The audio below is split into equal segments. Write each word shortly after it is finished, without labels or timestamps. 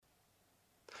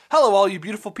Hello, all you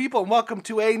beautiful people, and welcome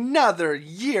to another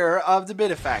year of the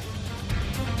Bit Effect.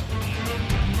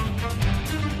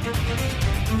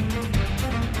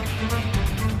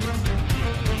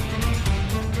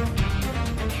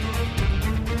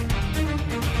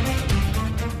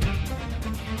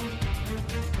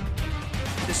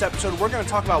 This episode, we're going to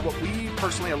talk about what we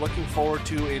personally are looking forward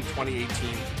to in 2018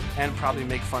 and probably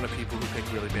make fun of people who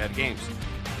pick really bad games.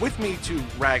 With me to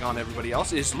rag on everybody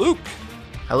else is Luke.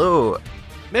 Hello.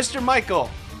 Mr. Michael.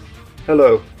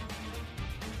 Hello.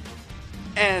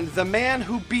 And the man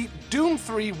who beat Doom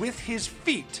 3 with his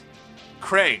feet,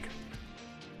 Craig.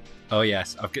 Oh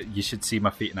yes, you should see my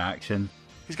feet in action.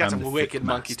 He's got I'm some the wicked Foot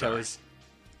monkey Master. toes.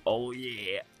 Oh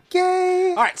yeah. Yay!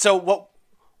 All right, so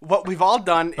what we've all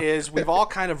done is we've all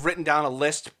kind of written down a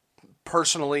list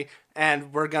personally,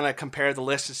 and we're going to compare the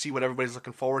list to see what everybody's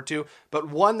looking forward to. But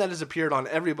one that has appeared on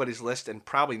everybody's list, and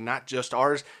probably not just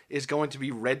ours, is going to be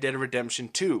Red Dead Redemption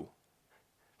 2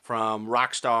 from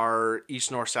Rockstar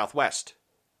East, North, Southwest.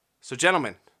 So,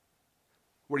 gentlemen,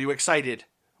 were you excited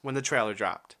when the trailer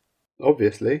dropped?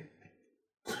 Obviously.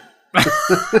 All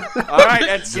right,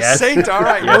 that's Yes. succinct. All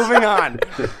right, Yes. moving on.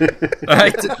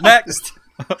 Right, next.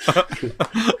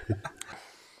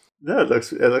 No, it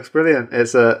looks brilliant.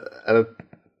 It's a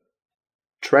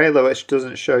trailer which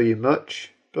doesn't show you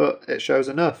much, but it shows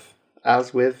enough.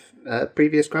 As with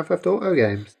previous Grand Theft Auto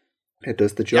games, it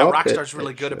does the Yeah, job. Rockstar's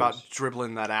really it good shows- about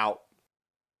dribbling that out.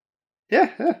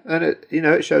 Yeah, and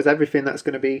it shows everything that's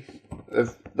going to be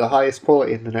of the highest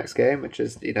quality in the next game, which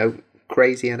is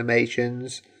crazy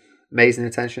animations, amazing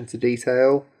attention to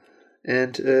detail,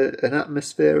 and an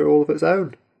atmosphere all of its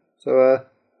own. So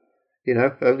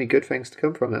only good things to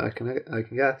come from it. I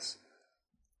can guess.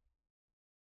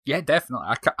 Yeah, definitely.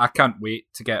 I can't wait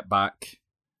to get back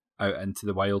out into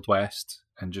the Wild West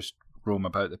and just roam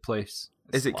about the place.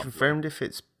 It's Is it lovely. confirmed if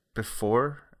it's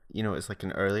before? It's like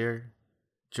an earlier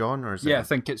John, or is Yeah, it?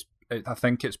 I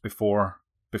think it's before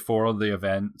the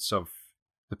events of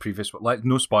the previous one. Like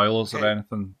no spoilers or Okay.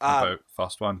 anything about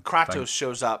first one. I Kratos think.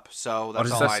 shows up, so Or that's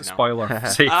is all this I a know. spoiler?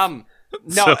 See,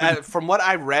 No, So- from what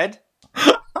I read,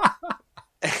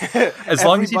 as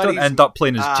long as you don't everybody's, end up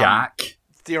playing as Jack.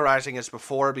 theorizing as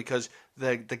before, because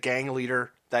the gang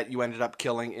leader that you ended up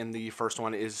killing in the first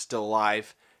one is still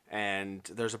alive, and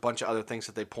there's a bunch of other things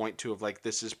that they point to of like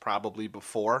this is probably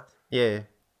before. Yeah.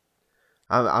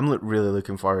 I'm really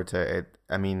looking forward to it.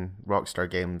 I mean, Rockstar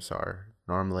games are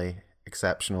normally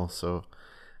exceptional,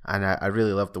 and I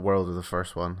really loved the world of the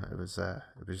first one. It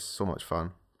was so much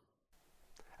fun.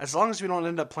 As long as we don't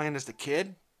end up playing as the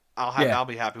kid, I'll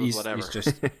be happy with whatever. He's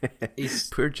just he's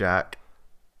Poor Jack.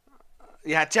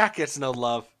 Yeah, Jack gets no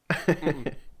love.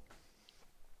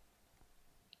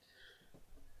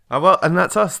 Oh well, and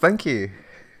that's us. Thank you.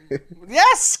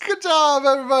 Yes, good job,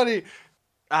 everybody.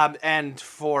 And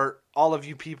for all of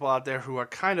you people out there who are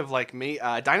kind of like me,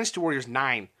 Dynasty Warriors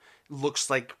 9 looks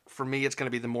like, for me, it's going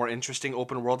to be the more interesting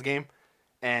open world game.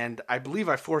 And I believe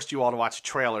I forced you all to watch a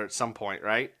trailer at some point,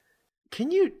 right?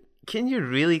 Can you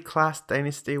really class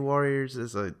Dynasty Warriors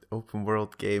as an open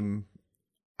world game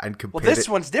and compare Well, this it?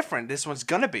 one's different. This one's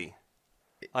going to be.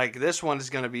 Like, this one is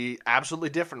going to be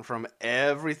absolutely different from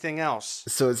everything else.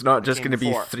 So it's not just came going to be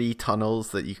before. 3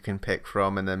 tunnels that you can pick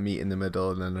from and then meet in the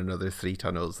middle and then another 3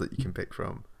 tunnels that you can pick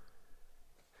from.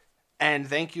 And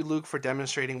thank you, Luke, for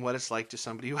demonstrating what it's like to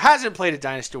somebody who hasn't played a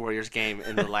Dynasty Warriors game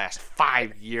in the last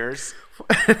 5 years.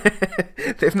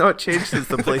 They've not changed since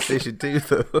the PlayStation 2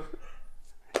 though.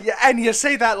 Yeah, and you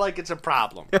say that like it's a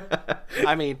problem.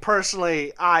 I mean,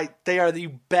 personally, they are the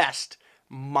best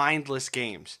mindless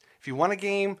games. If you want a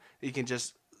game that you can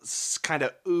just kind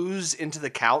of ooze into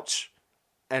the couch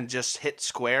and just hit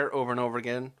square over and over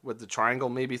again with the triangle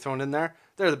maybe thrown in there,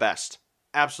 they're the best.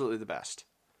 Absolutely the best.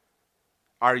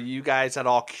 Are you guys at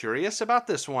all curious about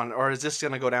this one, or is this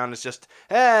going to go down as just,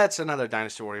 it's another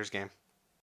Dynasty Warriors game?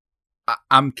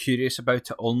 I'm curious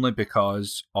about it only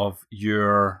because of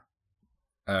your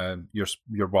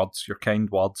words, your kind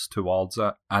words towards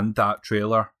it, and that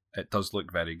trailer. It does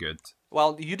look very good.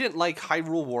 Well, you didn't like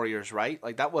Hyrule Warriors, right?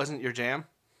 Like, that wasn't your jam?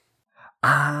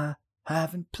 I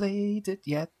haven't played it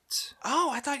yet.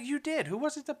 Oh, I thought you did. Who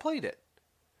was it that played it?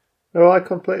 Oh, I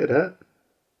completed it.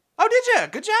 Oh, did you?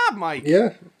 Good job, Mike.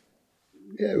 Yeah,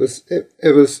 it was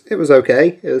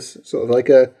okay. It was sort of like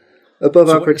a above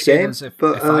So what you're average saying game. is if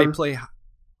but I play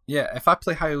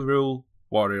Hyrule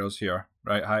Warriors here,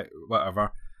 right?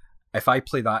 Whatever. If I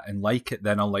play that and like it,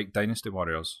 then I'll like Dynasty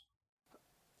Warriors.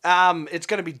 It's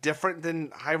going to be different than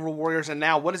Hyrule Warriors, and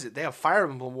now, what is it? They have Fire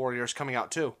Emblem Warriors coming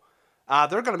out, too.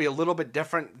 They're going to be a little bit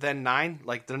different than 9.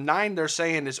 Like, the 9, they're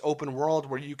saying, is open world,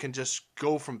 where you can just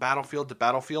go from battlefield to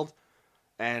battlefield,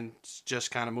 and just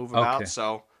kind of move Okay. about.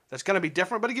 So that's going to be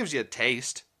different, but it gives you a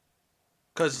taste.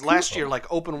 Because last year, like,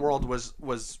 open world was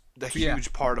the Yeah.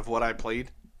 huge part of what I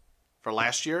played for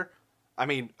last year. I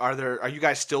mean, are you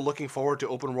guys still looking forward to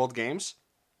open world games?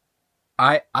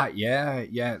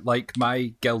 Yeah. Like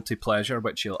my guilty pleasure,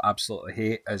 which you'll absolutely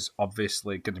hate, is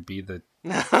obviously going to be the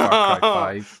Far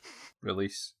Cry 5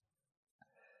 release.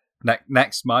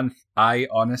 Next month, I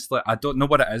don't know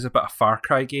what it is about a Far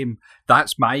Cry game.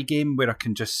 That's my game where I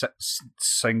can just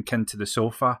sink into the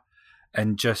sofa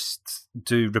and just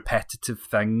do repetitive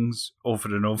things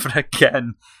over and over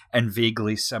again in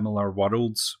vaguely similar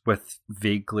worlds with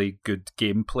vaguely good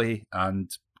gameplay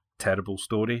and terrible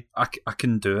story. I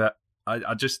can do it. I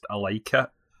like it.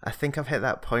 I think I've hit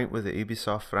that point with the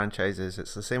Ubisoft franchises.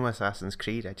 It's the same with Assassin's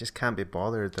Creed. I just can't be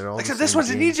bothered. They're all Except the this same one's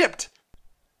in game. Egypt.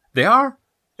 They are.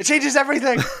 It changes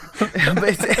everything.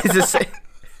 But it's the same.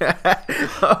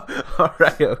 All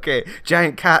right, okay.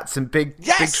 Giant cats and big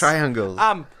triangles.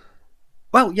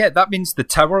 Well, yeah, that means the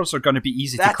towers are going to be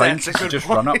easy to climb that's a because you good just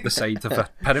run up point. the side of a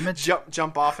pyramid.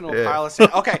 Jump off and it'll pile us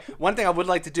in. Okay, one thing I would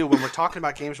like to do when we're talking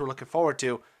about games we're looking forward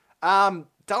to,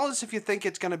 tell us if you think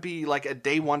it's going to be like a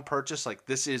day one purchase, like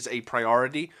this is a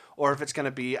priority, or if it's going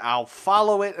to be I'll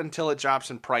follow it until it drops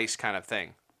in price kind of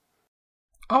thing.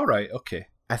 All right, okay.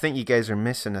 I think you guys are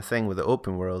missing a thing with the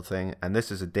open world thing, and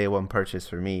this is a day one purchase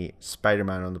for me.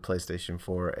 Spider-Man on the PlayStation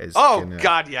 4 is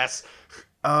God, yes.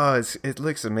 Oh, it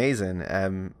looks amazing.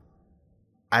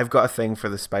 I've got a thing for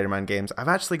the Spider-Man games. I've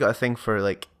actually got a thing for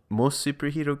like most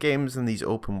superhero games in these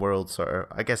open world sort of,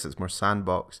 I guess it's more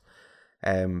sandbox.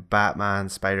 Batman,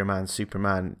 Spider-Man,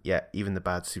 Superman, yeah, even the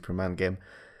bad Superman game.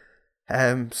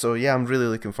 So yeah, I'm really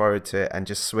looking forward to it and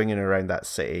just swinging around that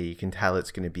city. You can tell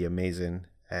it's going to be amazing.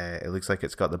 It looks like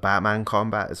it's got the Batman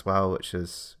combat as well, which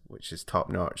is top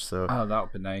notch. So that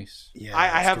would be nice. yeah, I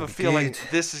it's have gonna a be feeling good.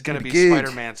 this is going to be Good.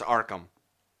 Spider-Man's Arkham.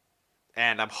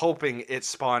 And I'm hoping it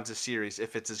spawns a series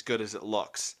if it's as good as it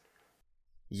looks.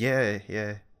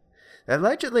 Yeah.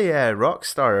 Allegedly,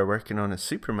 Rockstar are working on a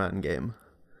Superman game.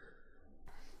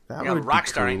 That Yeah, would be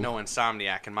Rockstar ain't cool. no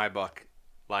Insomniac in my book.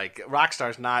 Like,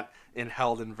 Rockstar's not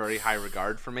held in very high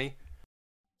regard for me.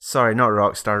 Sorry, not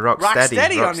Rockstar. Rocksteady.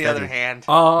 Rocksteady, on the other hand,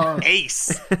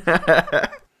 ace.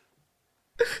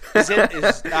 Is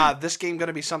this game going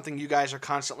to be something you guys are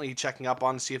constantly checking up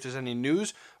on to see if there's any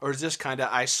news? Or is this kind of,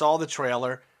 I saw the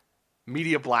trailer,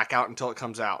 media blackout until it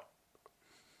comes out?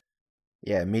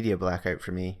 Yeah, media blackout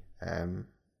for me.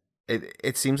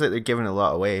 It seems like they're giving a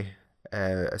lot away,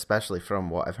 especially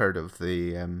from what I've heard of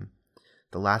the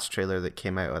last trailer that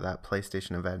came out of that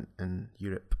PlayStation event in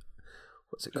Europe.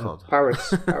 What's it called?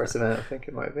 Paris event, I think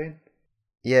it might have been.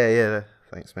 Yeah.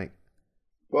 Thanks, Mike.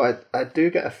 Well, I do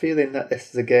get a feeling that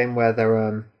this is a game where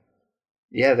they're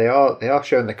they are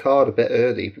showing the card a bit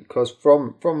early, because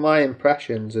from my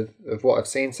impressions of what I've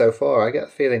seen so far, I get a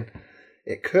feeling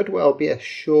it could well be a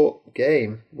short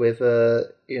game with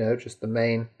just the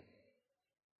main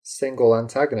single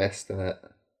antagonist in it,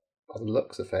 by the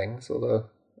looks of things. Although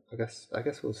I guess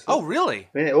we'll see. Oh, really?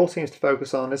 I mean, it all seems to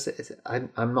focus on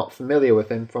I'm not familiar with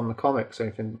him from the comics or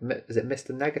anything. Is it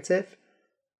Mr. Negative?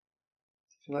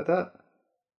 Something like that.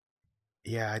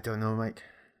 Yeah, I don't know, Mike.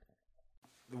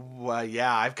 Well,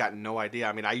 yeah, I've got no idea.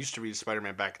 I mean, I used to read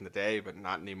Spider-Man back in the day, but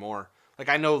not anymore. Like,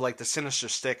 I know, like, the Sinister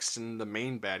Six and the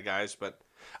main bad guys, but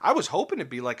I was hoping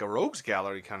it'd be like a Rogues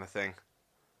Gallery kind of thing.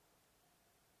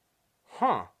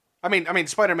 Huh. I mean,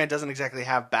 Spider-Man doesn't exactly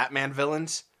have Batman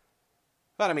villains.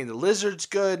 But, I mean, the Lizard's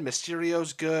good,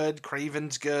 Mysterio's good,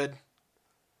 Kraven's good.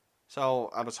 So,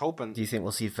 I was hoping... Do you think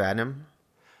we'll see Venom?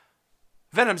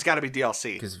 Venom's got to be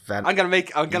DLC. Because I'm gonna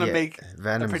make a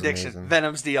Venom's prediction. amazing.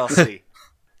 Venom's DLC.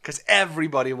 Because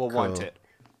everybody will want Cool. it.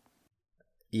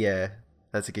 Yeah,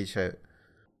 that's a good shout.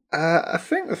 I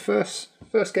think the first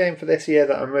game for this year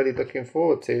that I'm really looking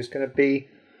forward to is going to be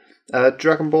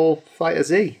Dragon Ball Fighter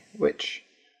Z, which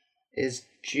is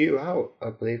due out, I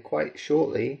believe, quite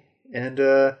shortly. And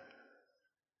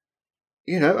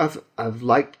I've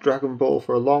liked Dragon Ball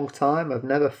for a long time. I've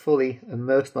never fully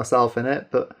immersed myself in it,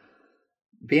 but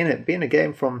being a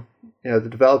game from the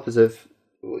developers of,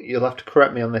 you'll have to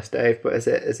correct me on this, Dave, but is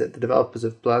it the developers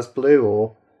of BlazBlue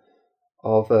or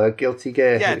of Guilty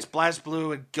Gear? Yeah, it's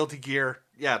BlazBlue and Guilty Gear.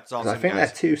 Yeah, it's all the I same think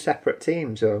guys. they're two separate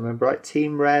teams. I remember right,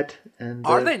 Team Red and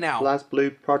Are they now?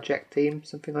 BlazBlue Project Team,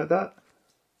 something like that.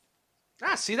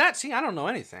 See that? See, I don't know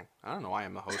anything. I don't know why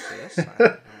I'm the host of this. I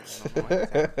don't know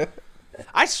anything.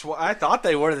 I thought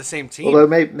they were the same team. Although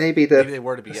maybe they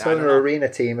were to be. the I don't Sonar know. Arena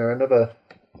team or another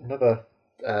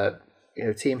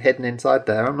team hidden inside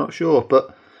there. I'm not sure,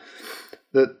 but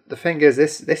the thing is,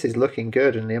 this is looking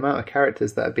good, and the amount of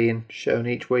characters that are being shown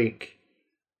each week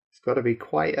got to be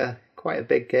quite a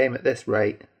big game at this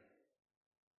rate.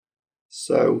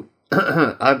 So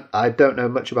I don't know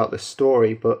much about the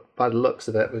story, but by the looks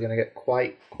of it, we're going to get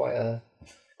quite a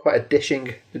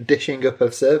dishing up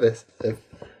of service of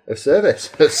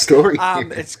story.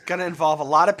 It's going to involve a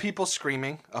lot of people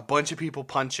screaming, a bunch of people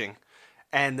punching,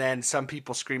 and then some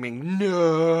people screaming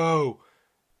no.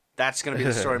 That's going to be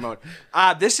the story mode.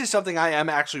 This is something I am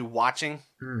actually watching.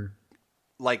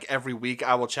 Like every week,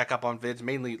 I will check up on vids.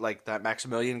 Mainly, like that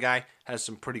Maximilian guy has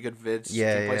some pretty good vids.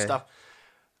 Gameplay stuff.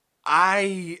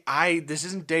 This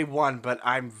isn't day one, but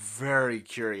I'm very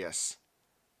curious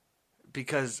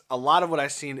because a lot of what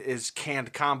I've seen is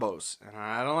canned combos, and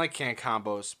I don't like canned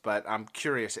combos, but I'm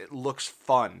curious. It looks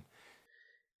fun.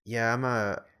 Yeah, I'm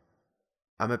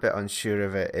a bit unsure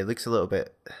of it. It looks a little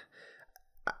bit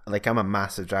like I'm a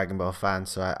massive Dragon Ball fan,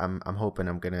 so I'm hoping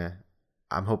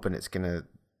it's gonna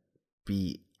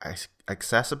be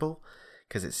accessible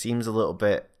because it seems a little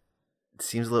bit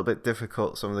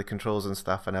difficult, some of the controls and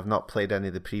stuff, and I've not played any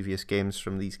of the previous games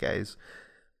from these guys,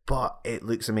 but it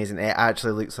looks amazing. It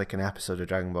actually looks like an episode of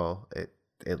Dragon Ball.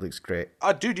 It looks great.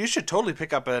 Dude, you should totally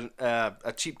pick up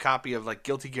a cheap copy of like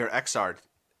Guilty Gear Xrd.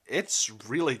 It's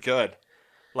really good.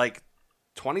 Like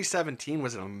 2017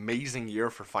 was an amazing year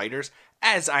for fighters,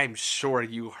 as I'm sure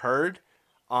you heard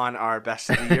on our Best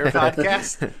of the Year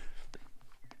podcast.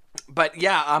 But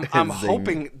yeah, I'm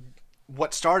hoping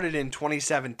what started in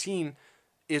 2017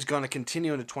 is going to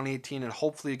continue into 2018, and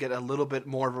hopefully get a little bit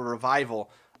more of a revival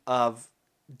of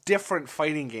different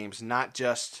fighting games, not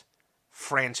just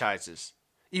franchises.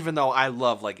 Even though I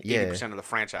love like 80% of the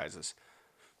franchises.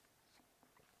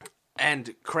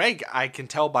 And Craig, I can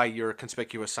tell by your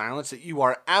conspicuous silence that you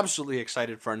are absolutely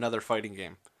excited for another fighting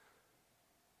game.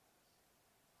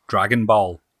 Dragon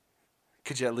Ball.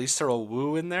 Could you at least throw a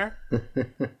woo in there?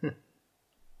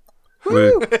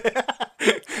 Woo.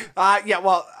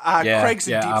 Craig's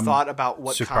in deep thought about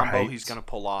what combo hyped. he's going to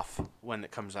pull off when it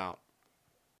comes out.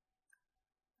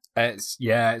 It's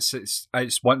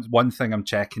one thing I'm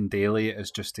checking daily is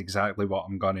just exactly what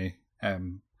I'm gonna.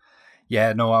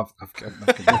 I've no idea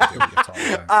what you're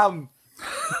talking about.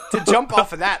 To jump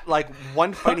off of that, like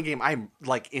one fighting game I'm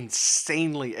like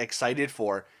insanely excited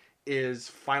for is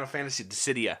Final Fantasy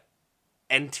Dissidia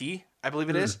NT, I believe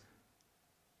it is.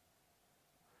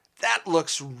 That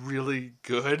looks really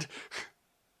good.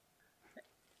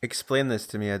 Explain this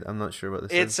to me. I'm not sure what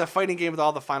this is. It's a fighting game with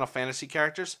all the Final Fantasy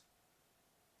characters.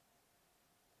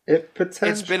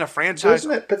 It's been a franchise.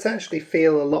 Doesn't it potentially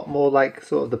feel a lot more like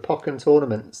sort of the Pokken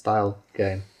Tournament style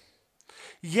game?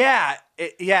 Yeah,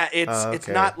 it's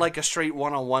not like a straight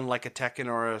one-on-one like a Tekken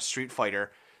or a Street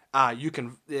Fighter.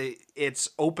 It's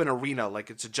open arena, like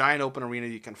it's a giant open arena.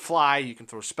 You can fly, you can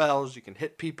throw spells, you can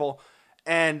hit people,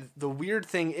 and the weird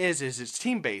thing is it's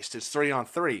team-based. It's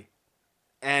 3-on-3,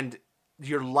 and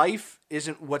your life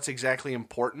isn't what's exactly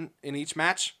important in each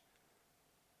match.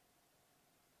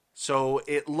 So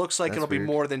it looks like it'll be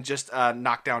more than just a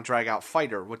knockdown, drag-out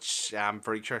fighter, which I'm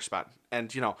very curious about.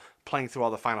 And, playing through all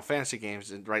the Final Fantasy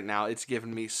games right now, it's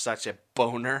given me such a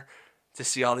boner to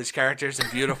see all these characters in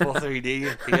beautiful 3D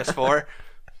and PS4.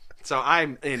 So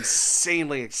I'm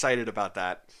insanely excited about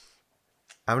that.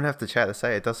 I'm going to have to check this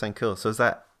out. It does sound cool. So is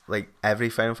that like every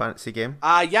Final Fantasy game?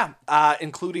 Yeah,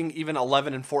 including even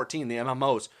 11 and 14, the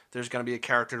MMOs. There's going to be a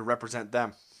character to represent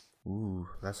them. Ooh,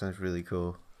 that sounds really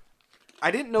cool. I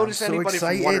didn't notice anybody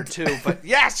from 1 or 2, but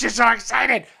yes, you're so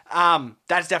excited.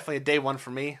 That's definitely a day one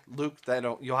for me, Luke.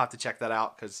 You'll have to check that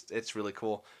out because it's really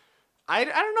cool. I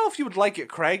don't know if you would like it,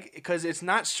 Craig, because it's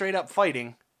not straight up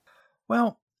fighting.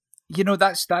 Well,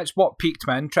 that's what piqued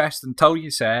my interest until you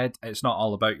said it's not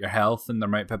all about your health and there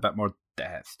might be a bit more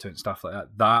depth to it and stuff like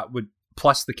that. That would,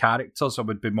 plus the characters, I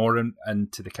would be more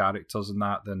into the characters in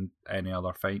that than any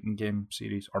other fighting game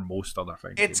series or most other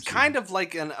fighting games. It's kind of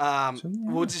like an,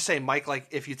 what would you say, Mike? Like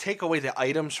if you take away the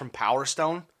items from Power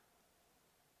Stone,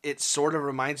 it sort of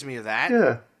reminds me of that.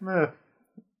 Yeah.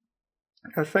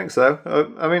 I think so.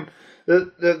 I mean,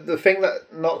 the thing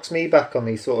that knocks me back on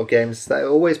these sort of games is that it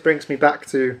always brings me back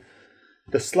to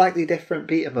the slightly different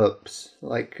beat 'em ups,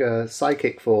 like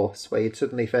Psychic Force, where you'd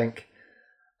suddenly think,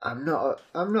 I'm not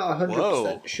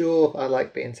 100% sure I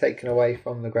like being taken away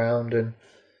from the ground and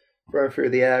thrown through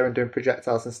the air and doing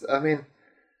projectiles and stuff. I mean,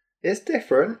 it's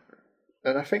different,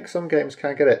 and I think some games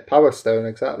can get it. Power Stone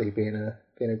exactly being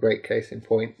a great case in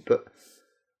point, but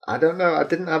I don't know. I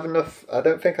didn't have enough. I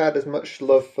don't think I had as much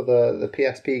love for the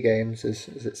PSP games as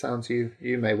it sounds you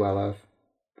may well have.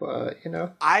 But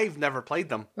I've never played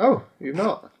them. Oh, you've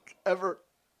not? Ever.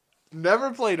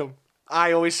 Never played them.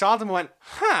 I always saw them and went,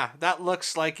 that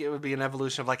looks like it would be an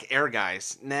evolution of like Air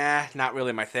Guys. Nah, not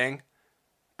really my thing.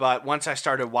 But once I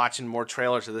started watching more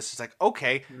trailers of this, it's like,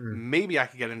 okay, maybe I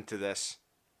could get into this.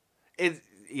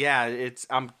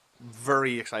 I'm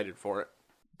very excited for it.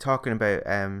 Talking about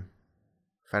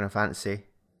Final Fantasy,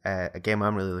 a game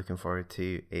I'm really looking forward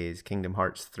to is Kingdom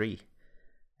Hearts 3.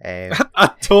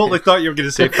 I totally thought you were going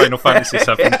to say Final Fantasy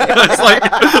 7. It's like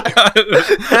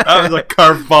that was a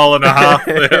curveball and a half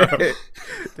there.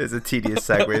 There's a tedious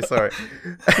segue, sorry.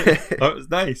 That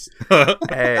was nice. That's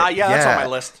on my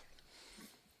list.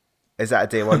 Is that a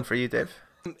day one for you, Dave?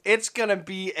 It's going to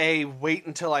be a wait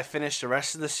until I finish the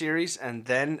rest of the series, and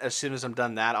then as soon as I'm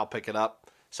done that, I'll pick it up.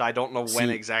 So I don't know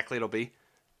when exactly it'll be.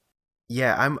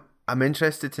 Yeah, I'm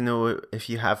interested to know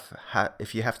if you have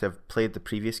to have played the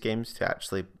previous games to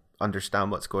actually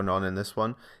understand what's going on in this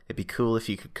one. It'd be cool if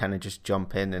you could kind of just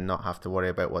jump in and not have to worry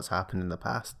about what's happened in the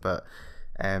past. But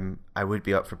I would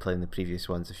be up for playing the previous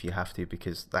ones if you have to,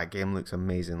 because that game looks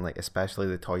amazing. Like, especially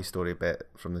the Toy Story bit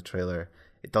from the trailer.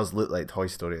 It does look like Toy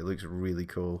Story. It looks really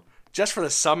cool. Just for the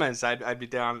summons, I'd be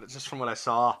down. Just from what I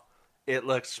saw, it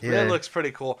looks pretty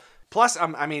cool. Plus,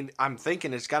 I'm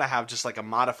thinking it's got to have just like a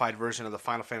modified version of the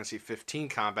Final Fantasy 15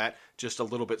 combat, just a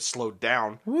little bit slowed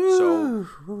down. So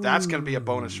that's going to be a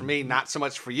bonus for me, not so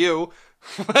much for you.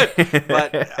 but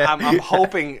I'm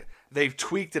hoping they've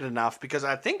tweaked it enough, because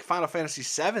I think Final Fantasy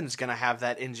 7 is going to have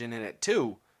that engine in it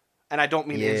too. And I don't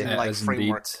mean engine like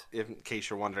framework, in case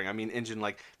you're wondering. I mean engine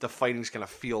like the fighting's going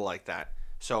to feel like that.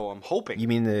 So I'm hoping. You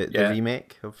mean the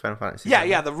remake of Final Fantasy 7?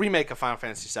 Yeah, the remake of Final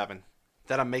Fantasy 7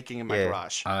 that I'm making in my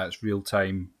garage. It's real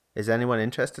time. Is anyone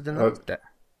interested in that?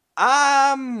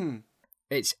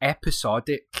 It's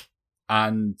episodic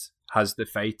and has the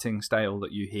fighting style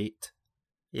that you hate.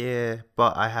 Yeah,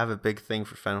 but I have a big thing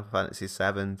for Final Fantasy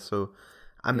 7, so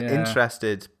I'm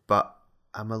interested, but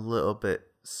I'm a little bit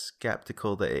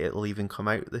skeptical that it'll even come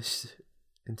out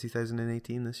in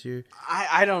 2018 this year.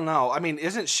 I don't know. I mean,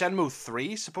 isn't Shenmue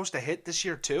 3 supposed to hit this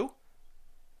year too?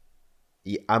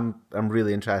 Yeah, I'm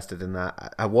really interested in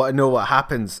that. I want to know what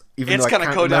happens, even though I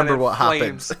can't remember what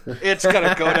happens. It's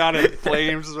gonna go down in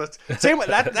flames.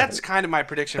 That's kind of my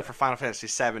prediction for Final Fantasy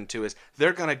 7 too. Is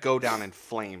they're gonna go down in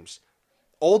flames.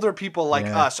 Older people like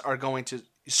us are going to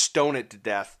stone it to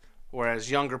death, whereas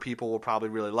younger people will probably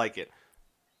really like it.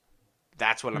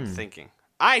 That's what I'm thinking.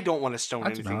 I don't want to stone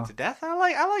anything to death. I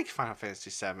like Final Fantasy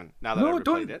 7 now that I've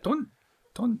played it.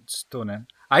 Don't stone it.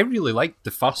 I really liked the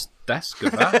first disc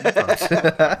of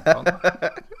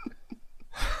that.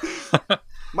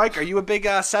 Mike, are you a big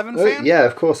 7 fan? Yeah,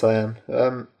 of course I am.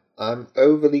 I'm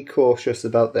overly cautious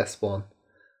about this one.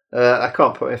 I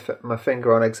can't put my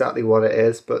finger on exactly what it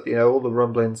is, but all the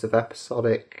rumblings of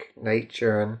episodic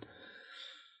nature and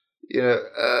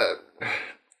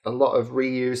a lot of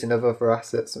reusing of other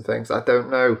assets and things. I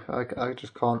don't know. I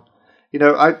just can't.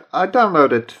 I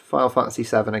downloaded Final Fantasy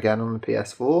 7 again on the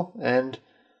PS4, and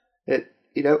it,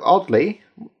 oddly,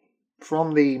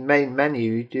 from the main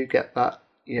menu, you do get that,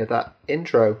 that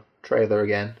intro trailer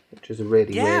again, which is a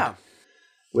really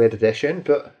weird addition.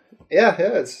 But yeah,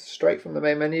 it's straight from the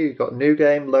main menu. You've got new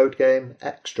game, load game,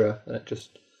 extra, and it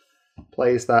just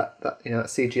plays that that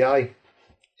CGI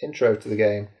intro to the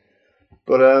game.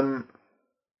 But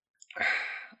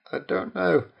I don't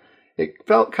know. It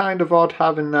felt kind of odd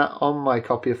having that on my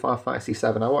copy of Final Fantasy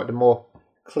 7. I wanted a more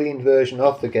clean version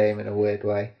of the game in a weird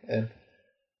way, and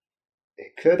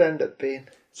it could end up being.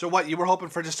 So what, you were hoping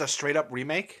for just a straight up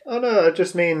remake? Oh no, I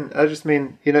just mean,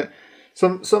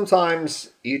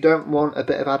 sometimes you don't want a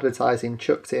bit of advertising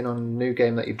chucked in on a new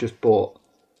game that you've just bought.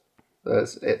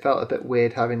 It felt a bit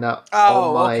weird having that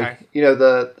on my,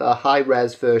 the high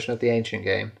res version of the ancient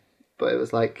game, but it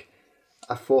was like,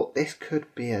 I thought this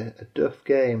could be a duff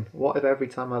game. What if every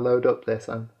time I load up this,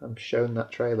 I'm shown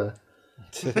that trailer?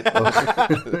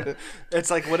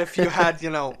 It's like, what if you had,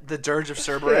 the Dirge of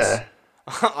Cerberus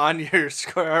on your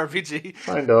Square RPG?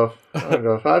 Kind of. I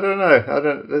don't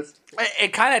know.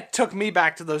 It kind of took me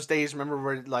back to those days. Remember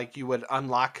where like you would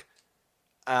unlock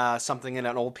something in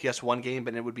an old PS1 game,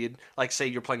 but it would be like, say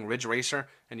you're playing Ridge Racer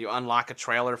and you unlock a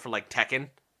trailer for like Tekken.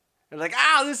 You're like,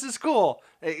 this is cool.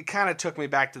 It kind of took me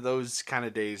back to those kind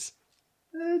of days.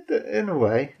 In a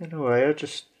way, I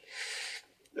just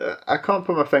I can't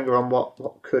put my finger on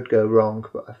what could go wrong,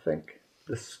 but I think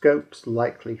the scope's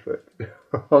likely for it to go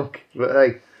wrong.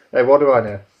 But hey, what do I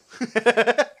know?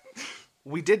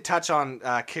 We did touch on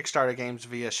Kickstarter games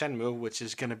via Shenmue, which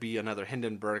is going to be another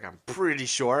Hindenburg, I'm pretty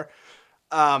sure.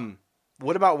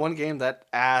 What about one game that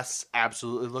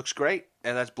absolutely looks great,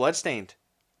 and that's Bloodstained?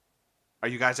 Are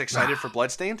you guys excited for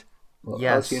Bloodstained? Well,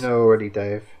 yes. As you know already,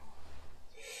 Dave,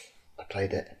 I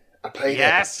played it.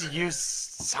 Yes, you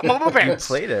son of a bitch. You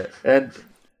played it? And,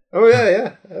 oh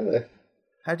yeah.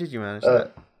 How did you manage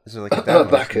that? Is there like a demo?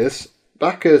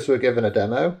 Backers were given a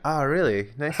demo. Ah, really?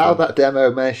 Nice. How one. that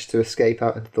demo managed to escape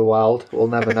out into the wild, we'll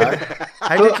never know.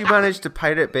 How did you manage to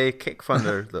Pirate Bay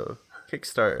Kickfunder though?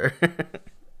 Kickstarter.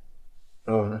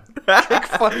 Oh no.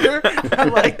 Thunder? I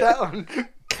like that one.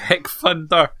 Kick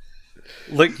Thunder.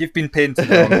 Look, you've been paying to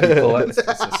the wrong people. It's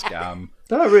a scam.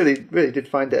 No, I really did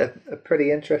find it a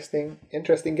pretty interesting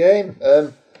game.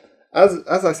 As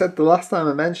I said the last time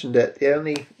I mentioned it, the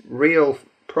only real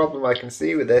problem I can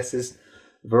see with this is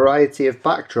variety of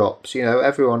backdrops. You know,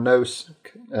 everyone knows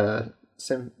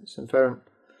Symphonia.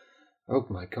 Oh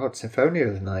my God, Symphonia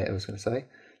of the Night. I was going to say.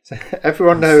 So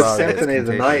everyone knows Symphony of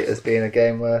the Night as being a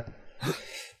game where,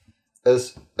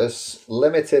 as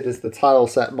limited as the tile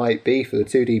set might be for the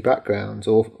 2D backgrounds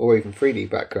or even 3D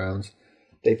backgrounds,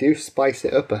 they do spice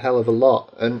it up a hell of a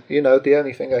lot. And you know, the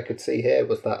only thing I could see here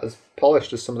was that as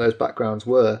polished as some of those backgrounds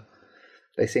were,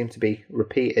 they seem to be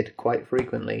repeated quite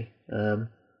frequently.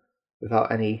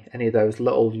 Without any of those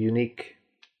little unique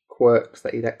quirks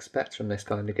that you'd expect from this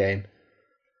kind of game.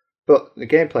 But the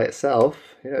gameplay itself,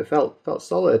 you know, it felt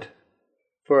solid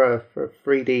for a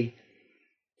 3D,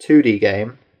 2D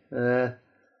game.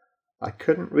 I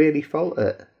couldn't really fault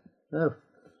it. No.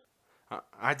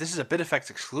 This is a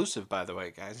BitFX exclusive, by the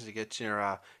way, guys. To get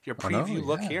your preview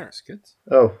look here. It's good.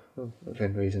 Oh,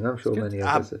 within reason. I'm sure many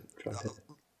others have tried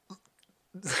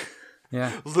it.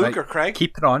 Yeah, Luke or Craig?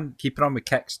 Keep it on with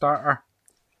Kickstarter.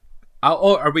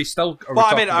 Are we still?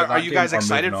 Are you guys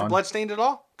excited for Bloodstained at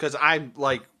all? Because I'm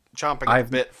like chomping at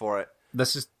the bit for it.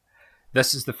 This is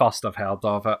the first I've heard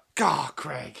of it. God,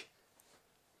 Craig.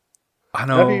 I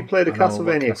know. Have you played a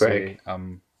Castlevania, Craig?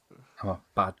 I'm a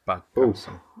bad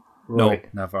person. Right.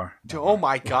 No, never. Oh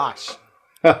my gosh.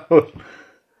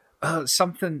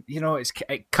 Something, you know,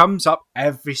 it comes up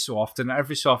every so often.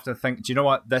 Every so often I think, do you know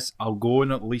what, I'll go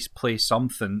and at least play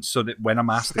something so that when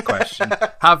I'm asked the question,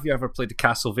 have you ever played a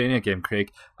Castlevania game,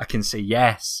 Craig, I can say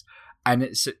yes. And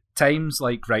it's at times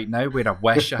like right now where I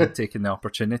wish I had taken the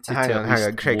opportunity hang to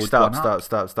on, Craig,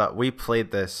 stop. We played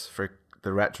this for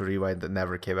the Retro Rewind that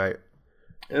never came out.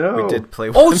 Oh. We did play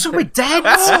one. Oh, so we did!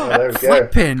 there we go.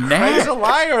 Flipping Craig's a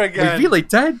liar again. We really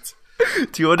did.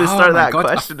 Do you want to start that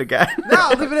question again?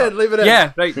 No, leave it in.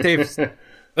 Yeah, right, Dave.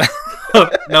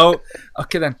 No,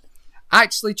 okay then.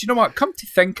 Actually, do you know what? Come to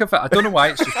think of it, I don't know why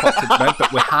it's just popped into my head,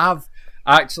 but we have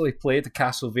actually played a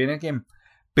Castlevania game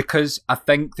because I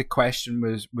think the question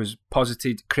was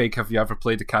posited, Craig, have you ever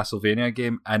played a Castlevania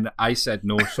game? And I said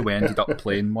no, so we ended up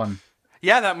playing one.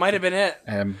 Yeah, that might have been it.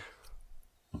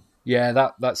 Yeah,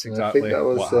 that's exactly. I think that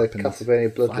was what happened.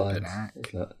 Castlevania Bloodlines.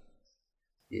 Isn't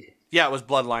it? Yeah, it was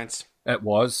Bloodlines. It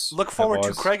was. Look forward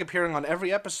to Craig appearing on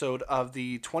every episode of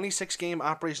the 26-game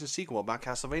Operation sequel about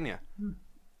Castlevania.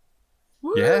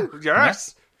 Yeah.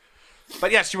 Yes.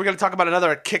 But yes, you were going to talk about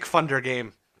another Kick Thunder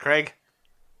game, Craig.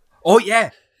 Oh, yeah.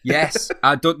 Yes.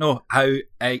 I don't know how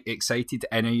excited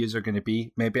any of you are going to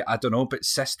be. Maybe, I don't know, but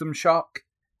System Shock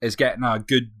is getting a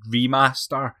good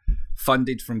remaster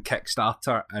funded from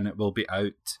Kickstarter, and it will be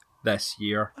out this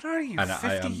year. What are you, and 50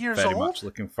 I am years very old? much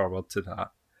looking forward to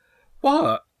that.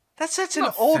 What? That's such an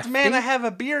Not old 50. man, I have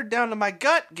a beard down to my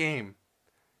gut game.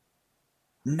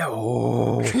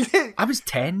 No. I was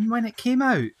 10 when it came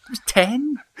out. I was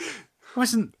 10. I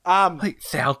wasn't like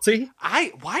 30.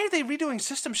 Why are they redoing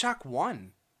System Shock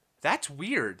 1? That's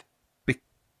weird.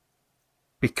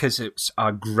 Because it's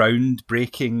a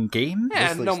groundbreaking game?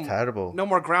 Yeah, This looks terrible. No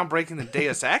more groundbreaking than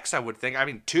Deus Ex, I would think. I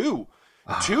mean, 2.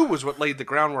 2 was what laid the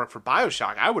groundwork for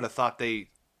BioShock. I would have thought they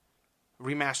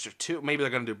remastered 2. Maybe they're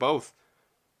going to do both.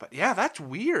 But yeah, that's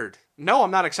weird. No, I'm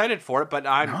not excited for it, but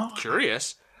I'm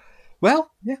curious.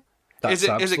 Well, yeah. Is it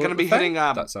going to be hitting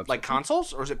hitting like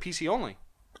consoles, or is it PC only?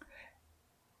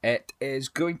 It is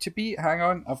going to be. Hang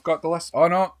on, I've got the list. Oh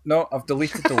no, I've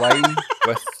deleted the line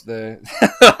with the.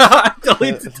 I've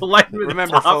deleted the line with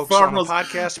Remember, the folks, on a platformers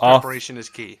podcast, preparation is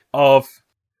key. of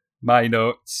my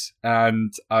notes,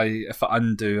 and if I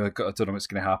undo, I don't know what's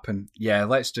going to happen. Yeah,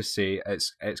 let's just say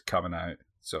it's coming out.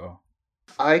 So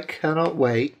I cannot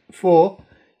wait for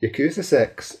Yakuza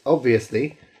 6,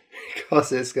 obviously,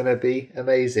 because it's going to be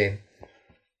amazing.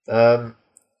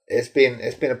 It's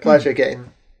been a pleasure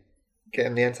getting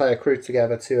the entire crew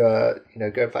together to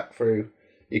go back through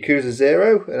Yakuza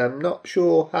 0, and I'm not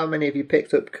sure how many of you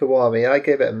picked up Kiwami. I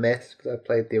gave it a miss because I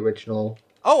played the original.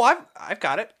 Oh, I've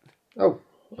got it. Oh,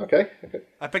 okay.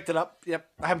 I picked it up. Yep,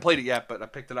 I haven't played it yet, but I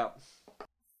picked it up.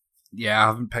 yeah, I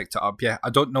haven't picked it up yet. I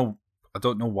don't know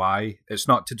why. It's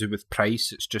not to do with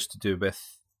price. It's just to do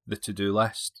with the to-do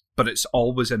list. But it's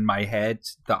always in my head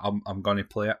that I'm going to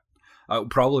play it. it'll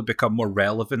probably become more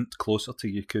relevant closer to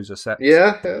Yakuza 6.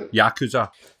 Yeah. Yakuza.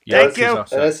 Thank you.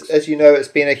 Yakuza 6. As you know, it's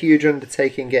been a huge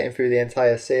undertaking getting through the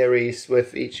entire series,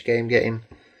 with each game getting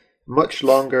much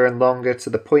longer and longer, to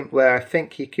the point where I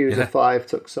think Yakuza 5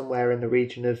 took somewhere in the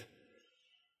region of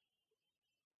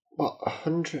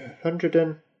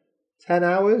 110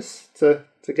 hours to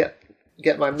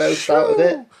get my most out of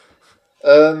it.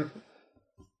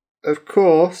 Of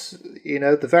course,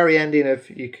 the very ending of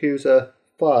Yakuza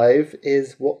 5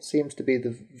 is what seems to be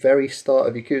the very start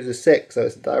of Yakuza 6, so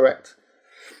it's a direct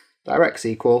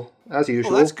sequel, as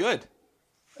usual. Oh, that's good.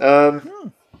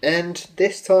 And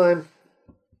this time,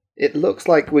 it looks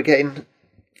like we're getting,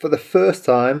 for the first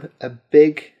time, a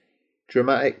big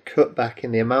dramatic cutback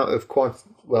in the amount of the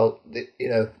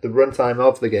runtime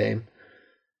of the game,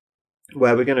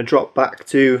 where we're going to drop back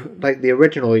to like the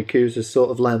original Yakuza sort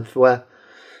of length, where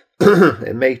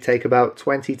it may take about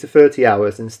 20 to 30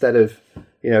 hours instead of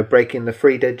breaking the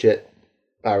 3-digit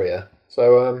barrier.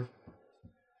 So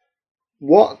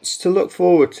what's to look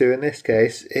forward to in this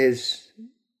case is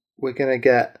we're going to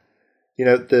get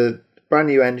the brand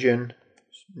new engine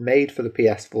made for the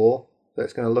PS4, so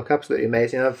it's going to look absolutely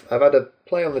amazing. I've had a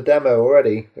play on the demo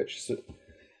already, which is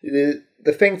the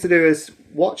thing to do is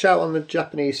watch out on the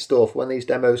Japanese store for when these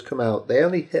demos come out. They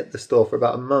only hit the store for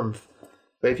about a month,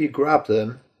 but if you grab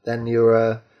them, then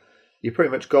you're pretty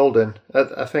much golden.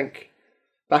 I think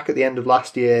back at the end of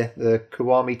last year, the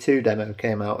Kiwami 2 demo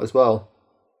came out as well,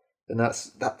 and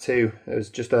that too. It was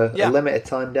just a limited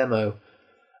time demo.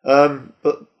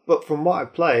 But from what I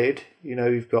played,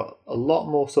 you've got a lot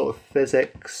more sort of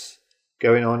physics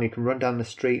going on. You can run down the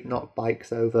street, knock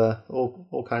bikes over,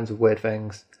 all kinds of weird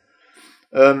things.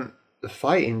 The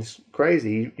fighting's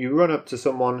crazy. You run up to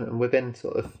someone, and within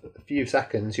sort of a few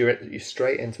seconds, you're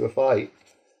straight into a fight.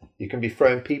 You can be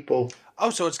throwing people. Oh,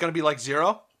 so it's going to be like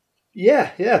Zero?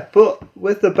 Yeah, but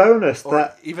with the bonus Or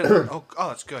that even oh,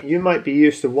 that's good. you might be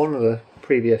used to one of the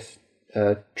previous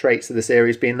traits of the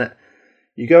series being that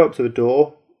you go up to a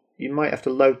door, you might have to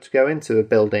load to go into a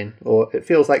building, or it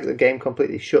feels like the game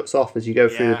completely shuts off as you go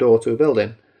through the door to a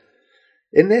building.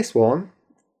 In this one,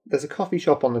 there's a coffee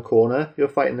shop on the corner, you're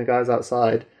fighting the guys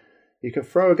outside, you can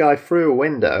throw a guy through a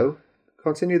window,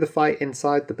 continue the fight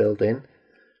inside the building,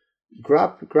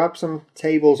 grab some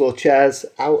tables or chairs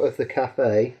out of the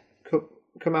cafe,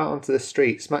 come out onto the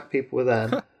street, smack people with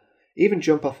them, even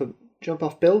jump off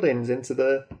buildings into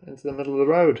the middle of the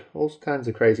road. All kinds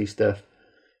of crazy stuff.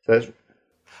 So it's,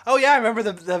 oh yeah, I remember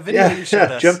the video you showed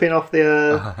us. Jumping off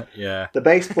the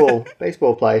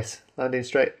baseball place,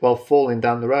 falling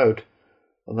down the road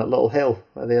on that little hill.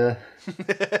 No.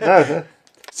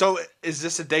 So is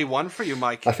this a day one for you,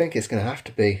 Mike? I think it's going to have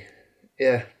to be.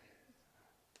 Yeah.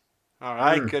 All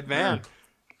right, good man.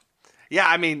 Yeah,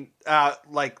 I mean,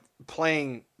 like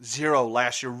playing Zero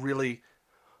last year really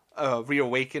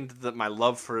reawakened my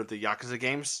love for the Yakuza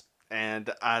games,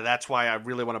 and that's why I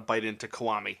really want to bite into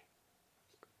Kiwami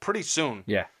pretty soon.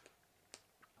 Yeah.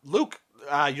 Luke,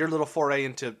 your little foray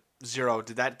into Zero,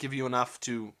 did that give you enough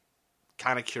to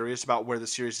kind of curious about where the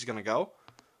series is going to go?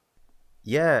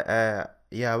 Yeah,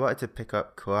 I wanted to pick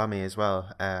up Kiwami as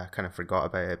well. I kind of forgot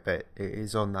about it, but it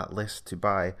is on that list to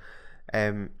buy.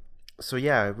 So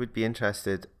yeah, I would be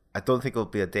interested. I don't think it'll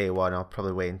be a day one. I'll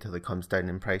probably wait until it comes down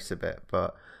in price a bit.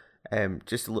 But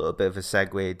just a little bit of a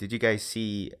segue. Did you guys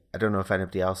see? I don't know if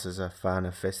anybody else is a fan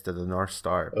of Fist of the North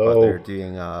Star, but they're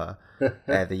doing the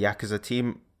Yakuza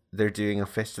team. They're doing a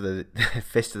Fist of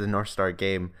the North Star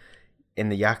game in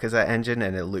the Yakuza engine,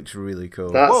 and it looks really cool.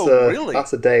 Really?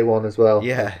 That's a day one as well.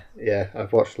 Yeah.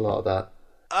 I've watched a lot of that.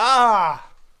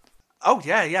 Oh,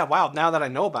 yeah, wow. Now that I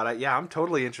know about it, yeah, I'm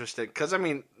totally interested. Because, I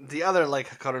mean, the other, like,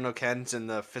 Hikaru no Kens and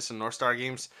the Fist of North Star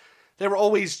games, they were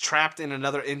always trapped in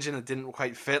another engine that didn't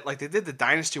quite fit. Like, they did the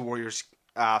Dynasty Warriors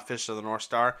Fist of the North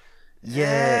Star.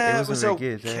 Yeah, it wasn't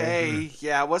very good. Okay.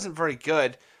 Yeah, it wasn't very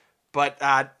good. But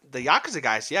the Yakuza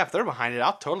guys, yeah, if they're behind it,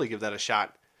 I'll totally give that a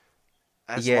shot.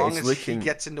 As long as he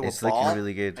gets into a ball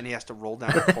really good. And he has to roll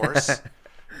down a course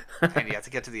and you have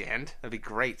to get to the end, that'd be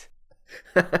great.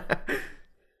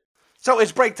 So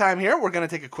it's break time here. We're going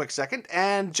to take a quick second.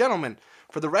 And gentlemen,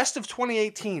 for the rest of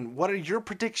 2018, what are your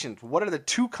predictions? What are the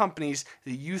two companies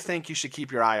that you think you should keep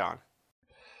your eye on?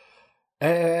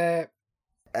 I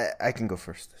can go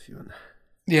first if you want.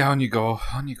 Yeah, on you go,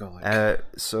 Luke.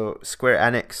 So Square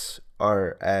Enix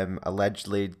are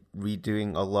allegedly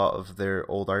redoing a lot of their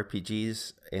old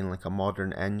RPGs in like a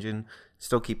modern engine,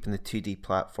 still keeping the 2D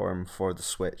platform for the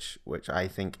Switch, which I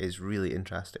think is really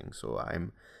interesting. So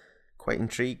I'm quite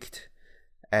intrigued.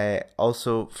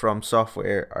 Also, From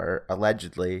Software are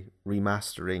allegedly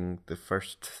remastering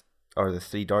the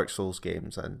 3 Dark Souls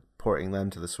games and porting them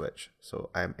to the Switch. So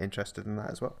I'm interested in that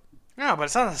as well. No, but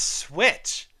it's on the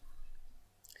Switch.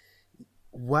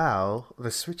 Well,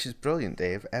 the Switch is brilliant,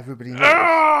 Dave. Everybody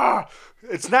knows.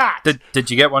 It's not.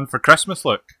 Did you get one for Christmas,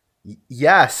 Luke?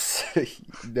 Yes.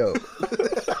 No.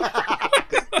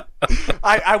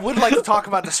 I would like to talk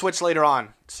about the Switch later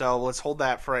on, so let's hold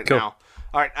that for right Cool. now.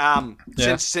 All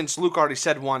right. Since Luke already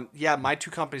said one, yeah, my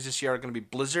two companies this year are going to be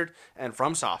Blizzard and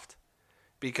FromSoft,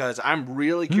 because I'm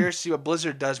really curious to see what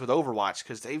Blizzard does with Overwatch,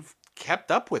 because they've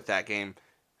kept up with that game,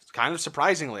 kind of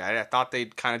surprisingly. I thought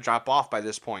they'd kind of drop off by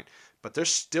this point, but they're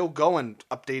still going,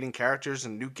 updating characters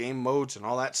and new game modes and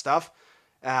all that stuff.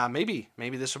 Maybe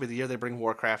this will be the year they bring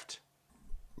Warcraft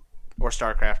or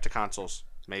StarCraft to consoles.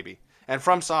 Maybe. And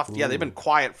FromSoft, yeah, they've been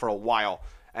quiet for a while,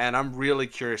 and I'm really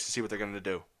curious to see what they're going to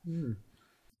do.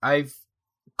 I've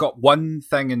got one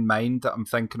thing in mind that I'm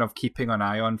thinking of keeping an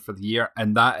eye on for the year,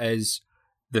 and that is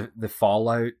the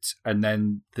Fallout and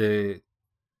then the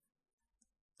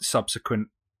subsequent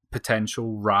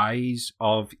potential rise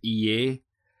of EA,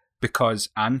 because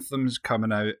Anthem's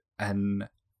coming out in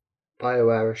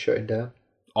BioWare are shutting down.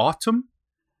 autumn,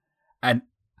 and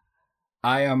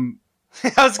I am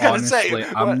I was going to say,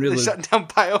 honestly, I'm really they're shutting down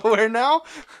BioWare now?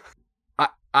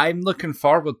 I'm looking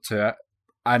forward to it.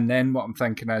 And then what I'm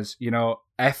thinking is,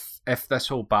 if this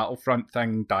whole Battlefront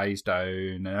thing dies down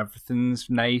and everything's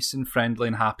nice and friendly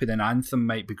and happy, then Anthem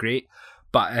might be great.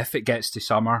 But if it gets to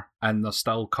summer and they're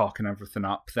still cocking everything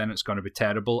up, then it's going to be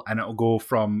terrible. And it'll go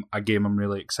from a game I'm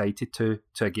really excited to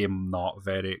a game I'm not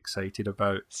very excited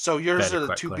about. So yours very are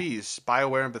the two quickly. Bs,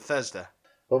 BioWare and Bethesda.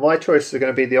 Well, my choices are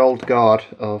going to be the old guard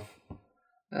of,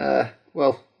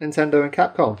 Nintendo and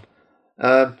Capcom.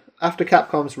 After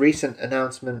Capcom's recent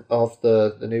announcement of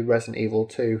the new Resident Evil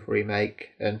 2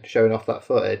 remake and showing off that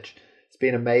footage, it's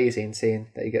been amazing seeing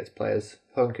that you get to play as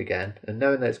Hunk again, and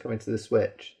knowing that it's coming to the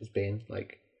Switch has been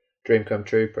like dream come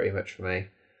true pretty much for me.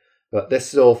 But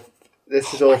this is all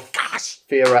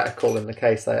theoretical in the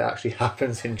case that it actually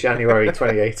happens in January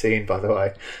 2018. By the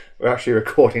way, we're actually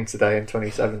recording today in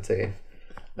 2017,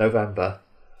 November.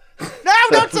 No,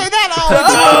 don't say that!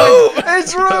 Oh,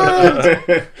 it's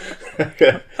ruined!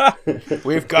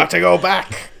 We've got to go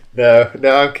back. No,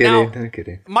 I'm kidding. Now- I'm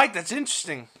kidding. Mike, that's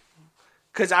interesting.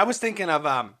 Because I was thinking of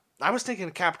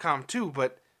Capcom too,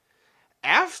 but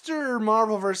after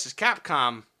Marvel vs.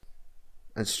 Capcom,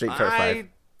 And Street Fighter 5. I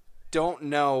don't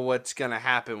know what's going to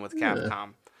happen with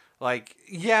Capcom. Like,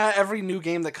 yeah, every new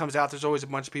game that comes out, there's always a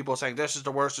bunch of people saying, this is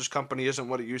the worst, this company isn't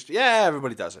what it used to. Yeah,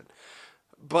 everybody does it.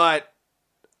 But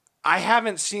I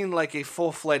haven't seen, like, a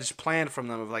full-fledged plan from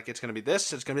them of, like, it's going to be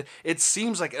this, it's going to be... It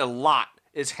seems like a lot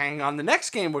is hanging on the next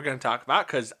game we're going to talk about,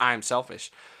 because I'm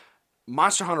selfish.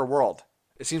 Monster Hunter World.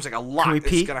 It seems like a lot we is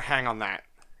pee? going to hang on that.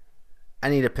 I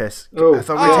need a piss. Oh. I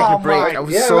thought we were taking a break. my- I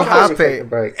was Yeah, so we thought we were happy. taking a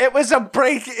break. It was a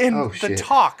break in Oh, the shit.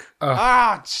 talk. Can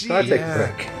I Jeez. take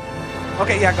a break?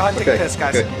 Okay, yeah, go ahead and take a piss,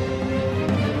 guys. good.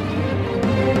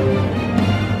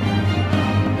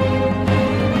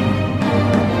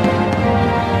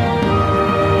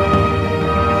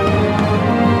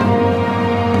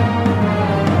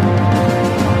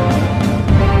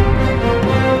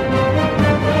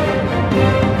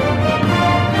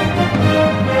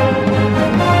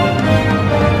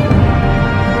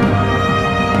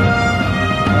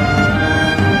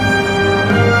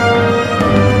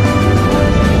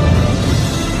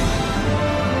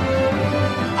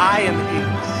 I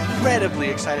am incredibly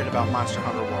excited about Monster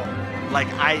Hunter World. Like,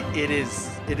 it is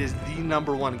the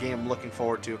number one game I'm looking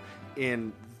forward to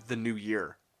in the new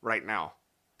year right now.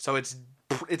 So it's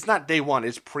not day one,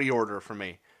 it's pre-order for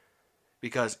me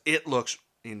because it looks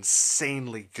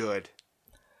insanely good.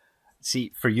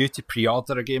 See, for you to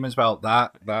pre-order a game as well,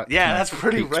 that Yeah, kinda that's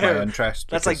pretty piques rare. my interest.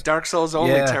 That's because like Dark Souls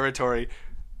only Yeah. territory.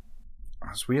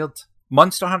 That's weird.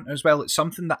 Monster Hunter as well, it's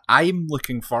something that I'm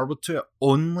looking forward to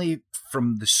only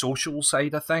from the social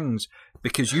side of things,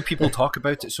 because you people talk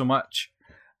about it so much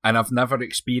and I've never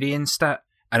experienced it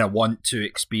and I want to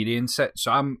experience it. So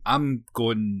I'm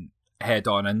going head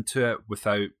on into it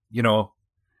without,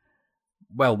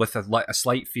 with a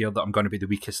slight fear that I'm going to be the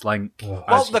weakest link. Oh.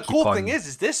 Well, as you the keep cool on thing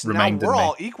is this now reminding we're me.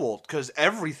 all equal because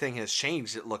everything has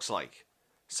changed, it looks like.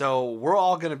 So we're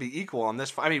all going to be equal on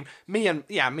this. I mean, me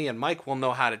and Mike will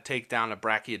know how to take down a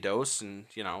Brachiodos and,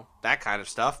 that kind of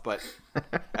stuff, but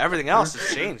everything else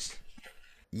has changed.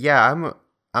 Yeah,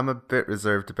 I'm a bit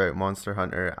reserved about Monster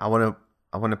Hunter. I want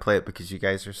to play it because you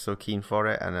guys are so keen for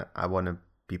it, and I want to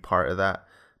be part of that.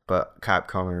 But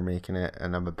Capcom are making it,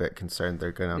 and I'm a bit concerned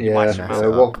they're gonna Yeah, mess it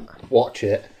up. watch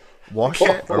it. Watch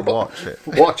it or watch it.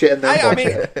 Watch it and then I watch mean,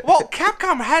 it. well,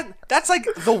 Capcom that's like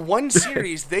the one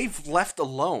series they've left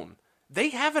alone. they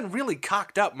haven't really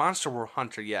cocked up Monster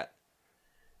Hunter yet.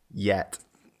 Yet.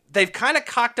 They've kind of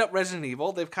cocked up Resident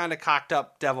Evil, they've kind of cocked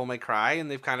up Devil May Cry, and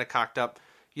they've kind of cocked up,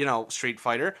 Street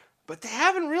Fighter, but they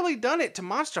haven't really done it to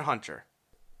Monster Hunter.